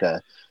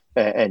America,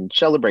 and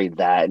celebrate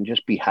that, and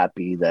just be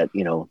happy that,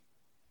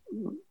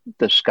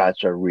 the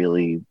Scots are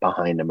really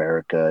behind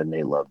America and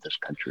they love this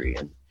country.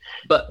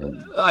 But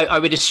I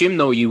would assume,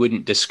 though, you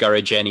wouldn't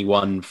discourage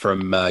anyone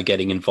from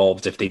getting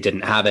involved if they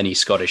didn't have any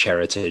Scottish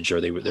heritage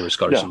or they were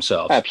Scottish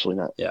themselves.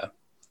 Absolutely not. Yeah.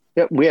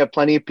 Yeah, we have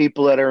plenty of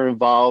people that are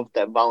involved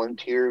that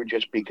volunteer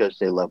just because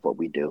they love what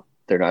we do.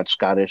 They're not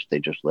Scottish; they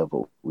just love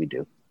what we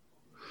do.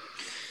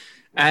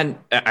 And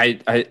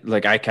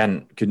I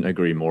couldn't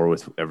agree more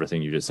with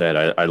everything you just said.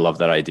 I love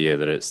that idea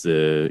that it's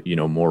the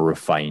more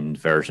refined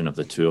version of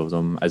the two of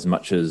them. As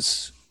much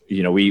as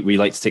we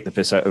like to take the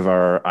piss out of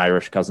our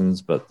Irish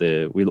cousins, but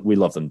we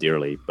love them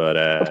dearly. But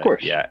of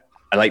course,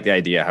 I like the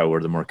idea how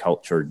we're the more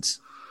cultured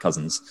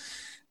cousins.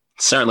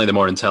 Certainly, the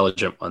more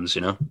intelligent ones,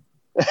 Yeah.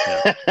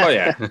 Oh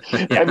yeah.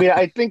 I mean,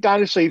 I think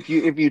honestly, if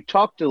you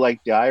talk to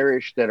like the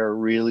Irish that are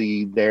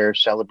really there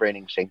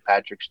celebrating St.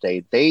 Patrick's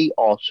Day, they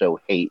also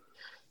hate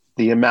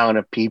the amount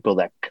of people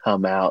that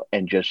come out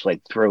and just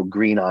like throw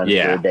green on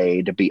for a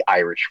day to be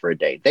Irish for a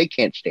day. They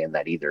can't stand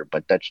that either.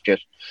 But that's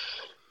just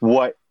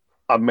what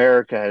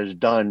America has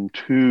done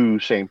to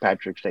St.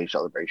 Patrick's Day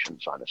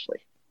celebrations, honestly.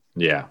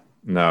 Yeah.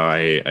 No,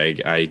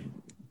 I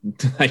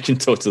can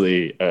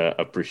totally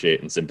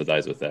appreciate and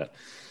sympathize with that.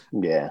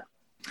 Yeah.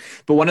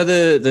 But one of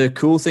the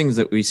cool things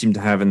that we seem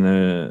to have in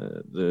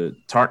the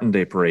Tartan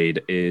Day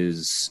Parade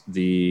is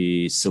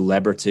the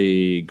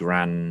celebrity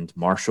grand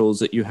marshals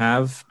that you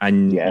have.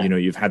 And,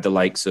 you've had the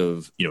likes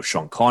of,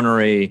 Sean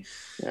Connery,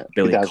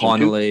 Billy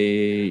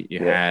Connolly. You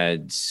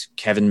had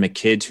Kevin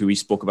McKidd, who we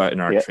spoke about in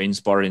our train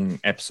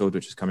sparring episode,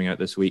 which is coming out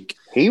this week.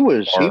 He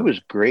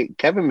was great.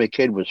 Kevin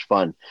McKidd was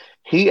fun.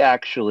 He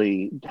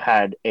actually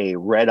had a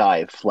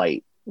red-eye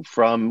flight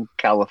from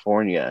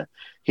California.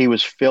 He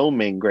was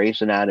filming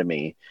Grey's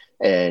Anatomy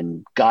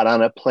and got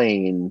on a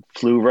plane,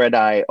 flew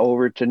red-eye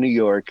over to New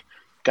York,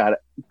 got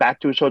back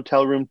to his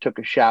hotel room, took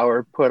a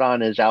shower, put on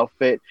his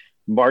outfit,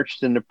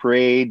 marched in the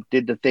parade,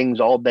 did the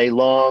things all day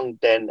long.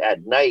 Then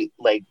at night,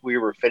 like we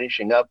were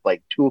finishing up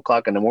like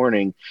 2:00 in the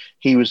morning,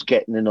 he was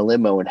getting in a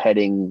limo and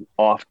heading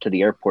off to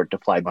the airport to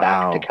fly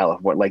back to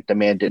California. Like the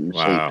man didn't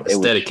sleep. It was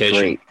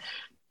dedication.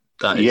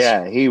 Great.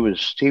 Yeah, he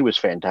was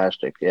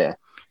fantastic. Yeah.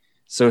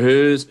 So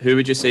who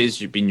would you say has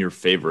been your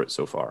favorite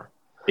so far,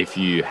 if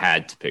you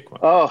had to pick one?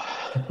 Oh,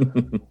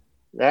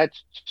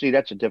 that's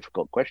a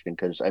difficult question,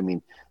 because I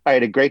mean, I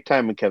had a great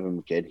time with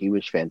Kevin McKidd. He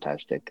was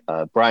fantastic.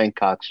 Brian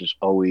Cox is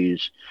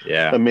always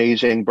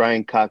amazing.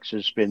 Brian Cox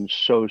has been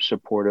so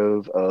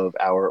supportive of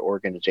our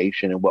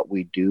organization and what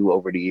we do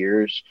over the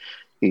years.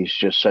 He's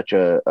just such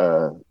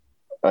a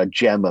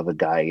gem of a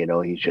guy.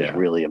 He's just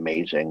really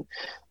amazing.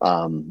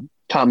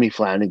 Tommy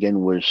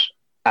Flanagan was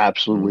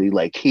absolutely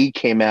like, he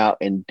came out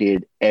and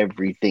did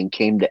everything,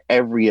 came to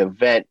every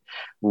event,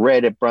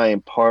 read at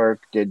Bryant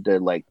Park, did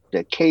the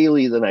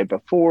Kaylee the night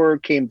before,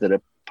 came to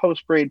the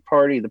post parade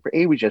party.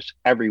 He was just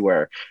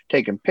everywhere,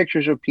 taking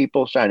pictures of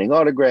people, signing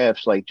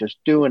autographs, like just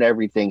doing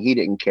everything. He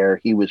didn't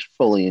care. He was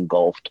fully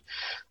engulfed.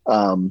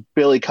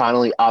 Billy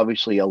Connolly,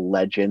 obviously a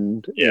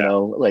legend. You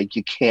know, like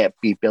you can't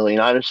beat Billy.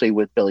 And honestly,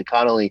 with Billy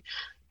Connolly,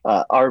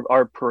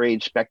 our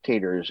parade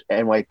spectators,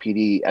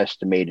 NYPD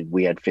estimated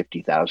we had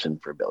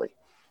 50,000 for Billy,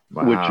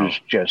 which is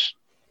just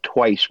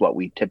twice what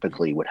we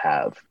typically would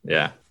have.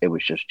 Yeah, it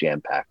was just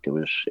jam packed. It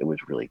was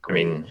really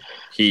great. I mean,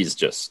 he's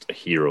just a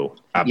hero.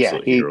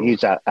 Absolute hero.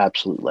 He's an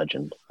absolute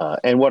legend.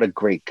 And what a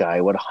great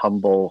guy! What a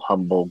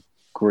humble,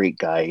 great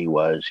guy he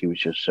was. He was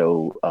just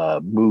so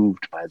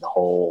moved by the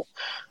whole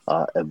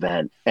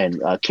event.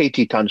 And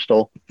KT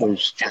Tunstall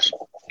was just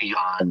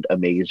beyond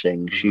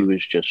amazing. Mm-hmm. She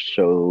was just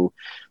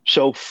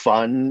so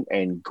fun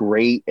and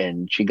great,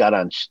 and she got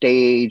on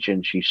stage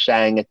and she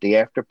sang at the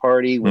after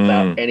party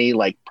without any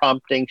like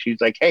prompting. She's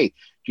like, "Hey, do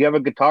you have a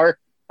guitar?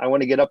 I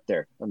want to get up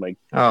there." I'm like,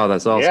 "Oh,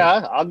 that's awesome.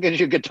 Yeah, I'll get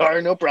you a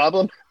guitar, no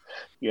problem."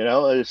 You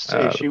know,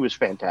 she was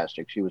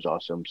fantastic. She was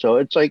awesome. So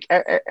it's like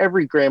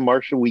every Grand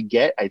Marshal we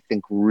get, I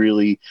think,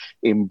 really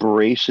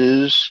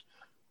embraces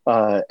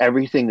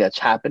everything that's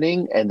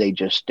happening, and they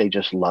just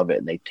love it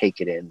and they take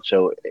it in.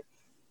 So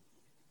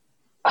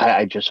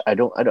I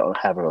don't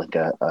have like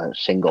a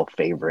single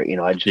favorite. You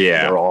know,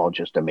 they're all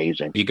just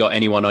amazing. You got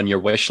anyone on your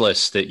wish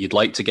list that you'd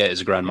like to get as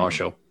a Grand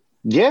Marshal?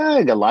 Yeah,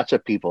 I got lots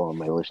of people on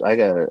my list. I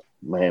got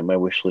my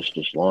wish list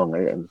is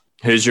long.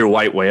 Who's your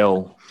white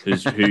whale?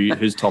 Who's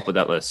top of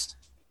that list?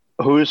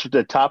 Who's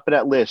the top of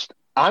that list?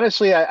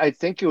 Honestly, I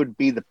think it would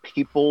be the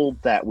people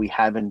that we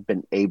haven't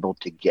been able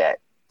to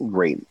get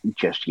right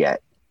just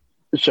yet.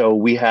 So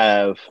we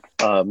have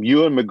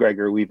Ewan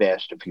McGregor. We've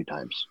asked a few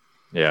times.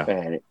 Yeah,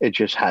 and it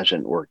just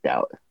hasn't worked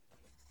out.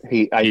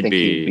 He'd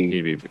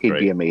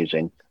be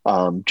amazing.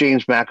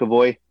 James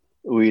McAvoy,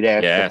 we'd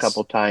asked a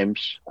couple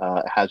times.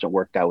 Hasn't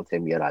worked out with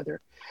him yet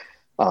either.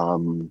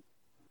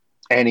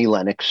 Annie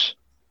Lennox,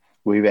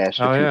 we've asked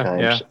a few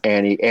times.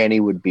 Yeah.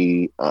 Annie would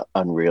be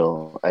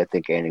unreal. I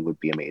think Annie would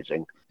be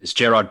amazing. Is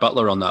Gerard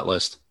Butler on that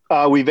list?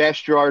 We've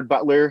asked Gerard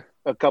Butler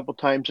a couple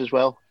times as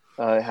well.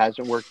 It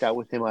hasn't worked out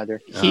with him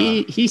either.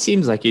 He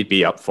seems like he'd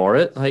be up for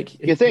it. Like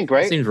you think,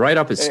 right? Seems right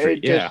up his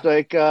street. Just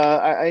like,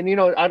 and you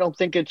know, I don't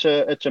think it's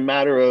a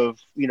matter of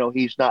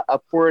he's not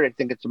up for it. I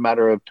think it's a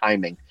matter of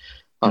timing.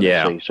 Honestly.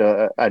 Yeah.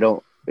 So I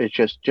don't. It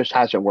just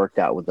hasn't worked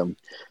out with him.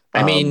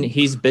 I mean,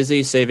 he's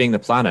busy saving the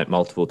planet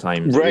multiple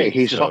times. Right.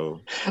 He's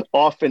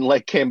off in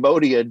like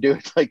Cambodia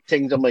doing like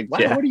things. I'm like, wow,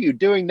 what are you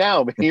doing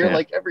now? Man, you're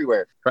like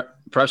everywhere.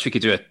 Perhaps we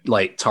could do a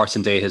like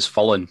Tartan Day Has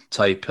Fallen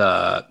type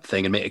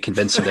thing and make it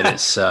convince him that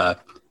it's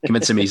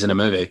convince him he's in a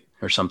movie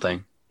or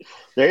something.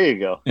 There you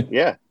go.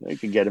 Yeah, I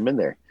could get him in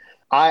there.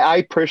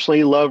 I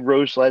personally love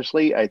Rose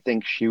Leslie. I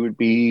think she would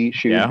be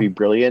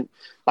brilliant.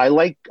 I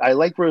like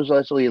Rose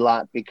Leslie a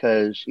lot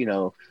because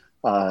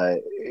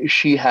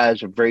she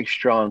has a very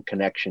strong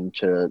connection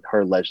to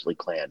her Leslie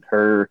clan.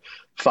 Her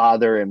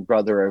father and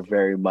brother are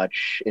very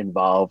much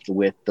involved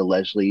with the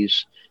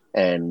Leslies,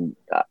 and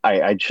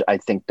I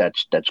think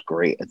that's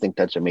great. I think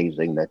that's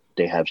amazing that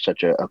they have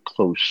such a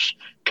close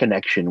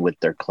connection with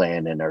their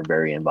clan and are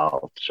very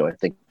involved. So I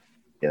think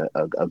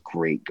a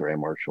great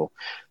Grand Marshal.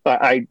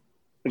 I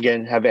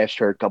again have asked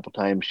her a couple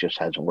times, just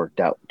hasn't worked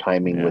out.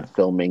 Timing with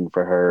filming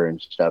for her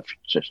and stuff,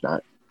 it's just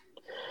not.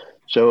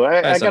 So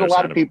I got a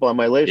lot of people on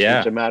my list. Yeah.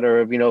 It's a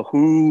matter of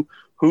who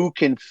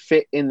can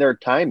fit in their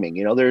timing.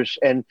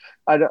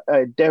 I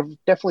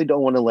definitely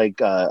don't want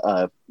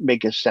to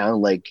make it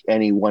sound like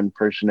any one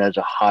person has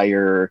a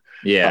higher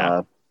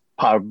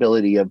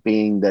probability of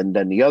being than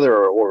the other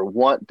or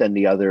want than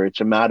the other. It's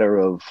a matter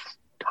of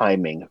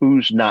timing.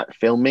 Who's not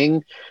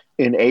filming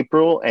in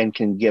April and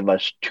can give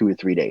us 2 or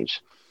 3 days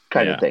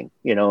kind of thing,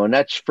 and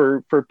that's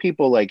for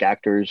people like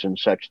actors and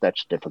such,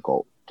 that's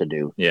difficult to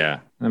do. Yeah,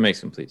 that makes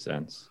complete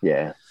sense.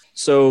 Yeah.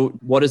 So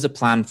what is the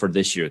plan for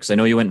this year? Because I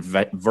know you went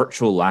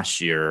virtual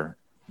last year.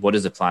 What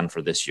is the plan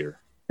for this year?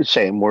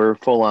 Same. We're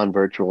full on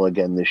virtual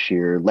again this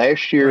year.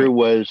 Last year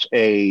was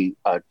a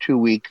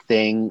 2-week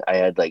thing. I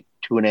had like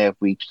 2.5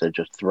 weeks to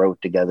just throw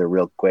it together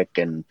real quick.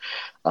 And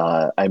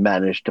I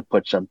managed to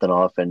put something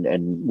off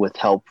and with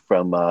help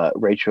from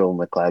Rachel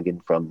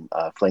McLagan from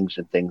Flings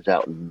and Things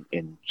out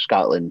in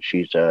Scotland.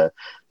 She's the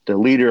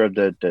leader of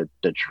the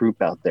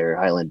troupe out there,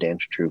 Highland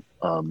Dance Troupe.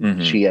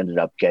 She ended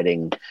up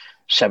getting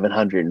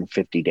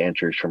 750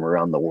 dancers from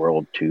around the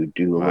world to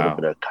do a little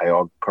bit of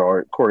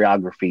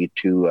choreography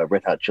to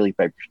Red Hot Chili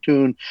Peppers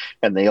tune,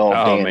 and they all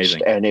danced.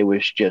 Amazing. And it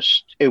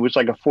was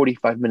like a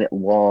 45-minute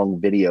long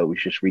video. It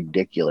was just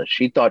ridiculous.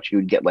 She thought she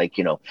would get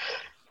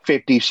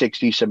 50,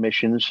 60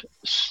 submissions,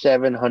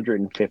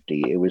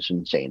 750. It was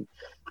insane.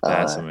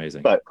 That's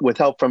amazing. But with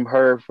help from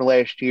her for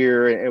last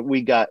year,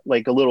 we got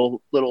like a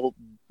little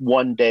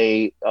one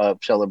day of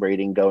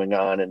celebrating going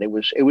on, and it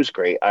was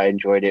great. I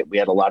enjoyed it. We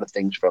had a lot of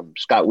things from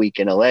Scott Week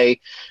in LA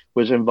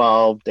was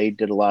involved. They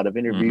did a lot of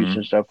interviews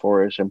and stuff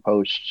for us and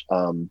posts.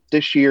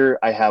 This year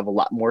I have a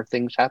lot more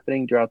things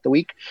happening throughout the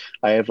week.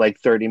 I have like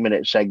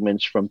 30-minute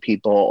segments from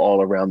people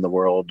all around the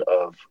world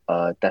of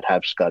that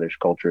have Scottish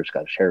culture,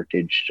 Scottish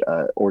heritage,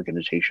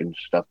 organizations,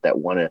 stuff that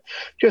want to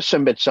just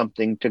submit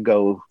something to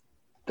go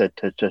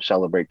to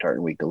celebrate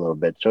Tartan Week a little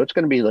bit. So it's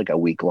going to be like a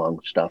week-long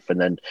stuff. And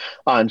then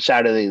on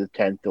Saturday the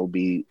 10th, there'll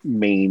be the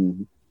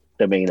main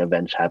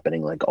events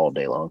happening like all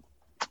day long.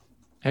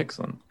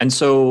 Excellent. And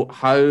so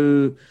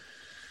how,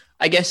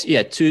 I guess,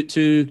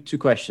 two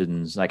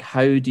questions. Like,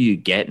 how do you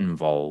get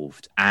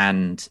involved?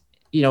 And,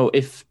 you know,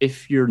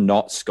 if you're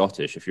not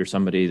Scottish, if you're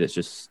somebody that's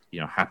just, you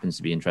know, happens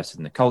to be interested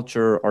in the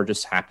culture or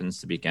just happens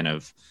to be kind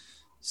of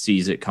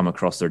sees it come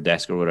across their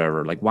desk or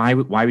whatever, like why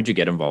would you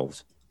get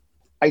involved?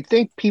 I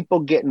think people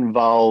get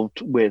involved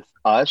with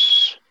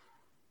us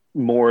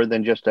more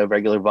than just a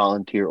regular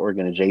volunteer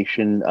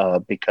organization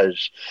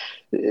because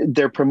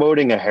they're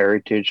promoting a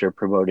heritage, they're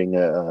promoting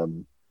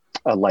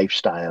a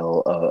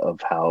lifestyle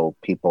of how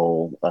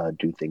people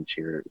do things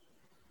here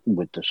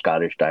with the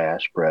Scottish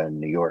diaspora in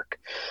New York.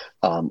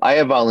 I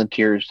have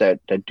volunteers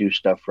that do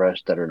stuff for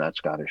us that are not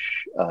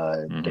Scottish.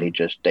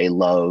 They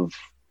love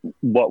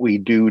what we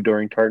do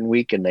during Tartan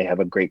Week, and they have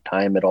a great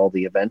time at all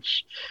the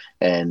events.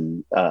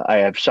 And I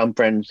have some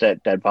friends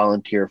that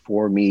volunteer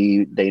for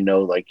me. They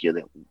know, like,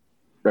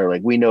 they're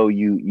like, we know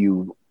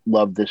you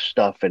love this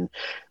stuff, and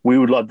we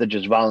would love to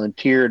just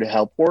volunteer to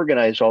help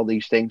organize all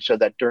these things so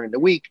that during the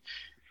week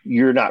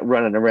you're not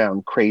running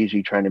around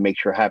crazy trying to make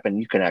sure it happen.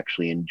 You can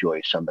actually enjoy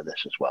some of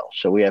this as well.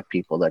 So we have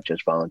people that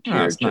just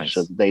volunteer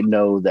so they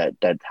know that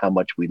how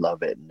much we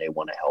love it and they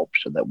want to help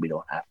so that we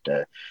don't have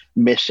to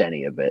miss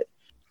any of it.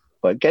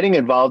 But getting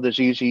involved is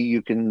easy.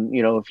 You can,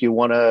 you know, if you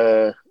want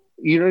to,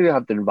 you don't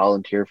have to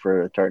volunteer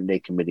for a Tartan Day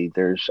committee.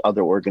 There's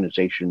other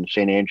organizations,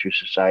 St. Andrew's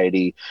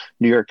Society,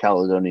 New York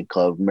Caledonian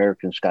Club,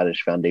 American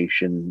Scottish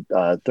Foundation.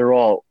 They're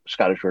all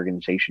Scottish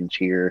organizations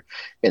here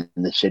in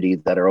the city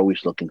that are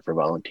always looking for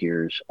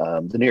volunteers.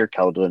 The New York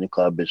Caledonian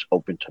Club is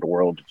open to the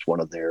world. It's one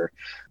of their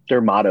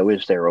motto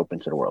is they're open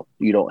to the world.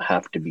 You don't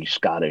have to be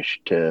Scottish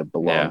to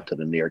belong to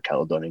the New York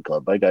Caledonian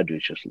Club. All you got to do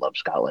is just love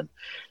Scotland.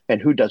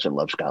 And who doesn't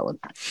love Scotland?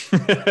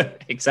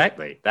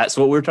 Exactly. That's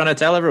what we're trying to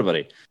tell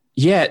everybody.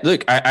 Yeah,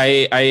 look,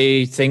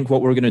 I think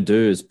what we're going to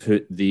do is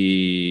put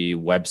the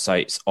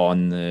websites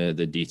on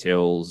the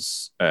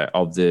details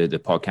of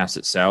the podcast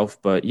itself.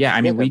 But yeah,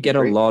 I mean, we get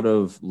a lot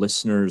of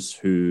listeners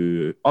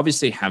who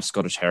obviously have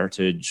Scottish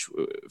heritage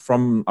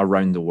from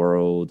around the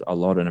world, a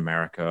lot in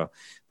America,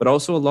 but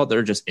also a lot that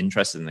are just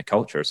interested in the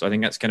culture. So I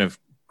think that's kind of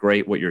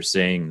great what you're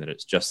saying, that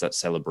it's just that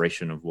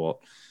celebration of what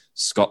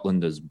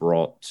Scotland has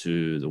brought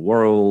to the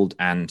world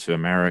and to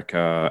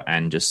America,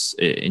 and just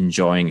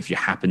enjoying if you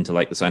happen to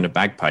like the sound of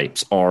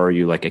bagpipes or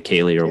you like a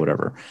ceilidh or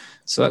whatever.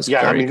 So that's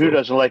I mean, cool. who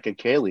doesn't like a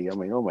ceilidh? I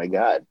mean, oh my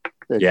God.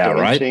 The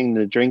dancing,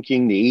 the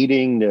drinking, the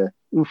eating,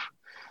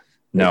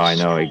 No, I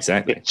know,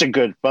 exactly. It's a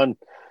good fun.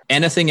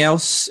 Anything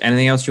else you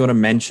want to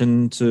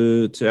mention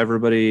to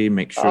everybody?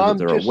 Make sure that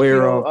they're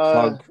aware of,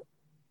 plug.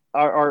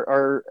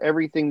 Our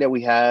everything that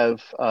we have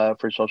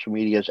for social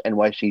media is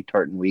NYC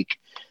Tartan Week.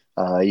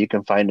 You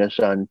can find us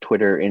on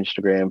Twitter,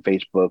 Instagram,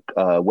 Facebook.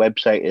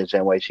 Website is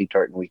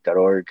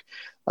nyctartanweek.org.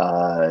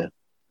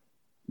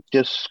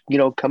 Just,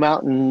 come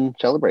out and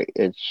celebrate.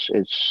 It's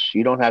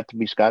you don't have to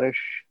be Scottish.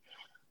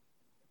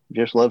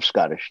 Just love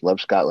Scottish.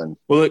 Love Scotland.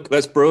 Well, look,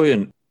 that's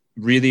brilliant.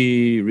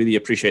 Really, really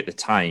appreciate the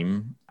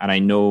time. And I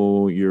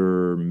know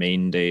your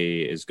main day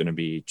is going to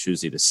be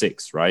Tuesday the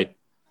 6th, right?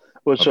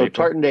 Well, so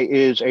Tartan Day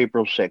is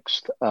April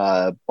 6th.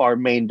 Our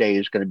main day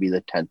is going to be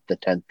the 10th. The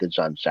 10th is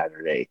on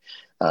Saturday.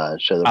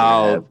 So that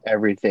we have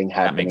everything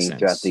happening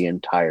throughout the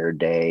entire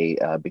day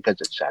because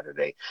it's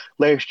Saturday.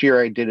 Last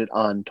year I did it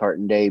on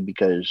Tartan Day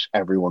because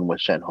everyone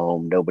was sent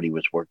home. Nobody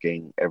was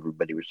working.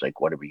 Everybody was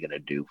like, what are we going to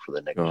do for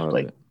the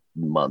next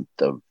month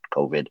of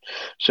COVID?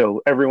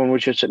 So everyone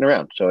was just sitting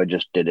around. So I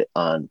just did it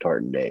on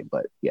Tartan Day.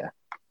 But yeah.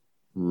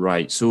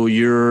 Right. So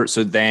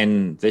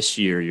then this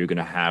year you're going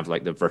to have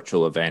like the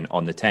virtual event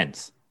on the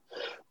 10th.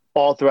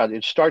 All throughout.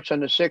 It starts on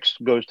the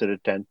 6th, goes to the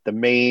 10th. The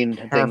main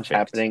thing's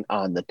happening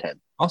on the 10th.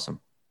 Awesome.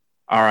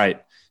 All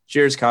right.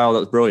 Cheers, Kyle.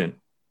 That was brilliant.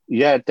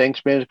 Yeah,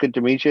 thanks, man. It's good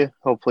to meet you.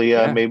 Hopefully,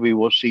 maybe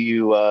we'll see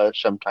you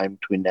sometime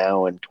between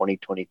now and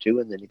 2022,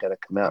 and then you got to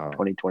come out in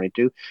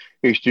 2022.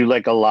 We used to do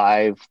like a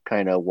live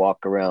kind of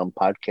walk around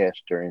podcast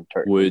during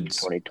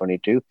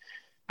 2022.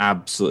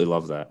 Absolutely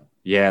love that.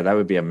 Yeah, that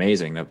would be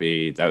amazing. That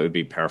would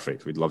be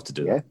perfect. We'd love to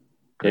do that.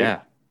 Great. Yeah,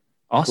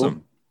 awesome.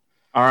 Cool.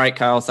 All right,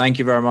 Kyle. Thank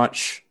you very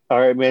much.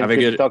 All right, man.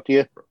 Good to talk to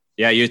you.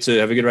 Yeah, you too.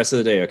 Have a good rest of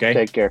the day. Okay.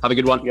 Take care. Have a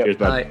good one. Yep. Cheers,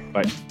 bye.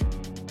 Bye.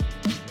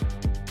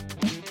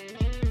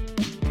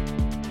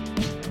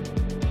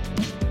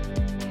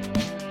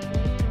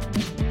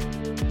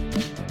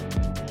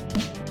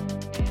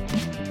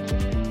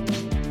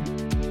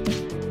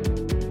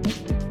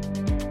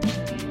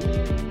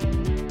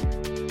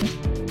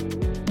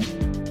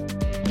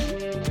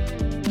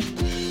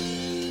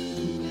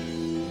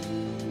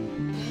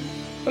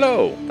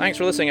 Hello! Thanks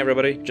for listening,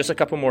 everybody. Just a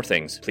couple more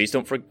things. Please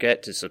don't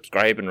forget to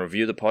subscribe and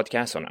review the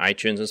podcast on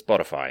iTunes and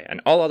Spotify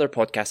and all other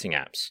podcasting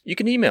apps. You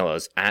can email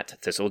us at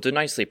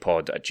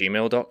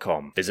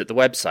thistledonicelypod@gmail.com. Visit the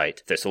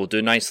website,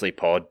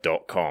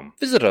 thistledonicelypod.com.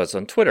 Visit us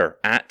on Twitter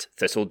at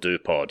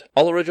thistledopod.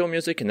 All original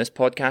music in this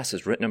podcast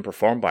is written and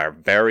performed by our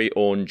very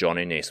own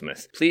Johnny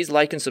Naismith. Please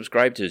like and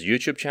subscribe to his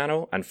YouTube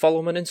channel and follow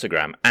him on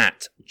Instagram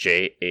at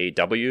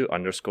JAW_KNEE_.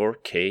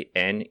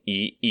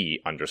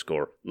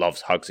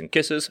 Loves, hugs and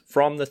kisses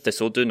from the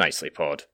Thistle Do Nicely pod.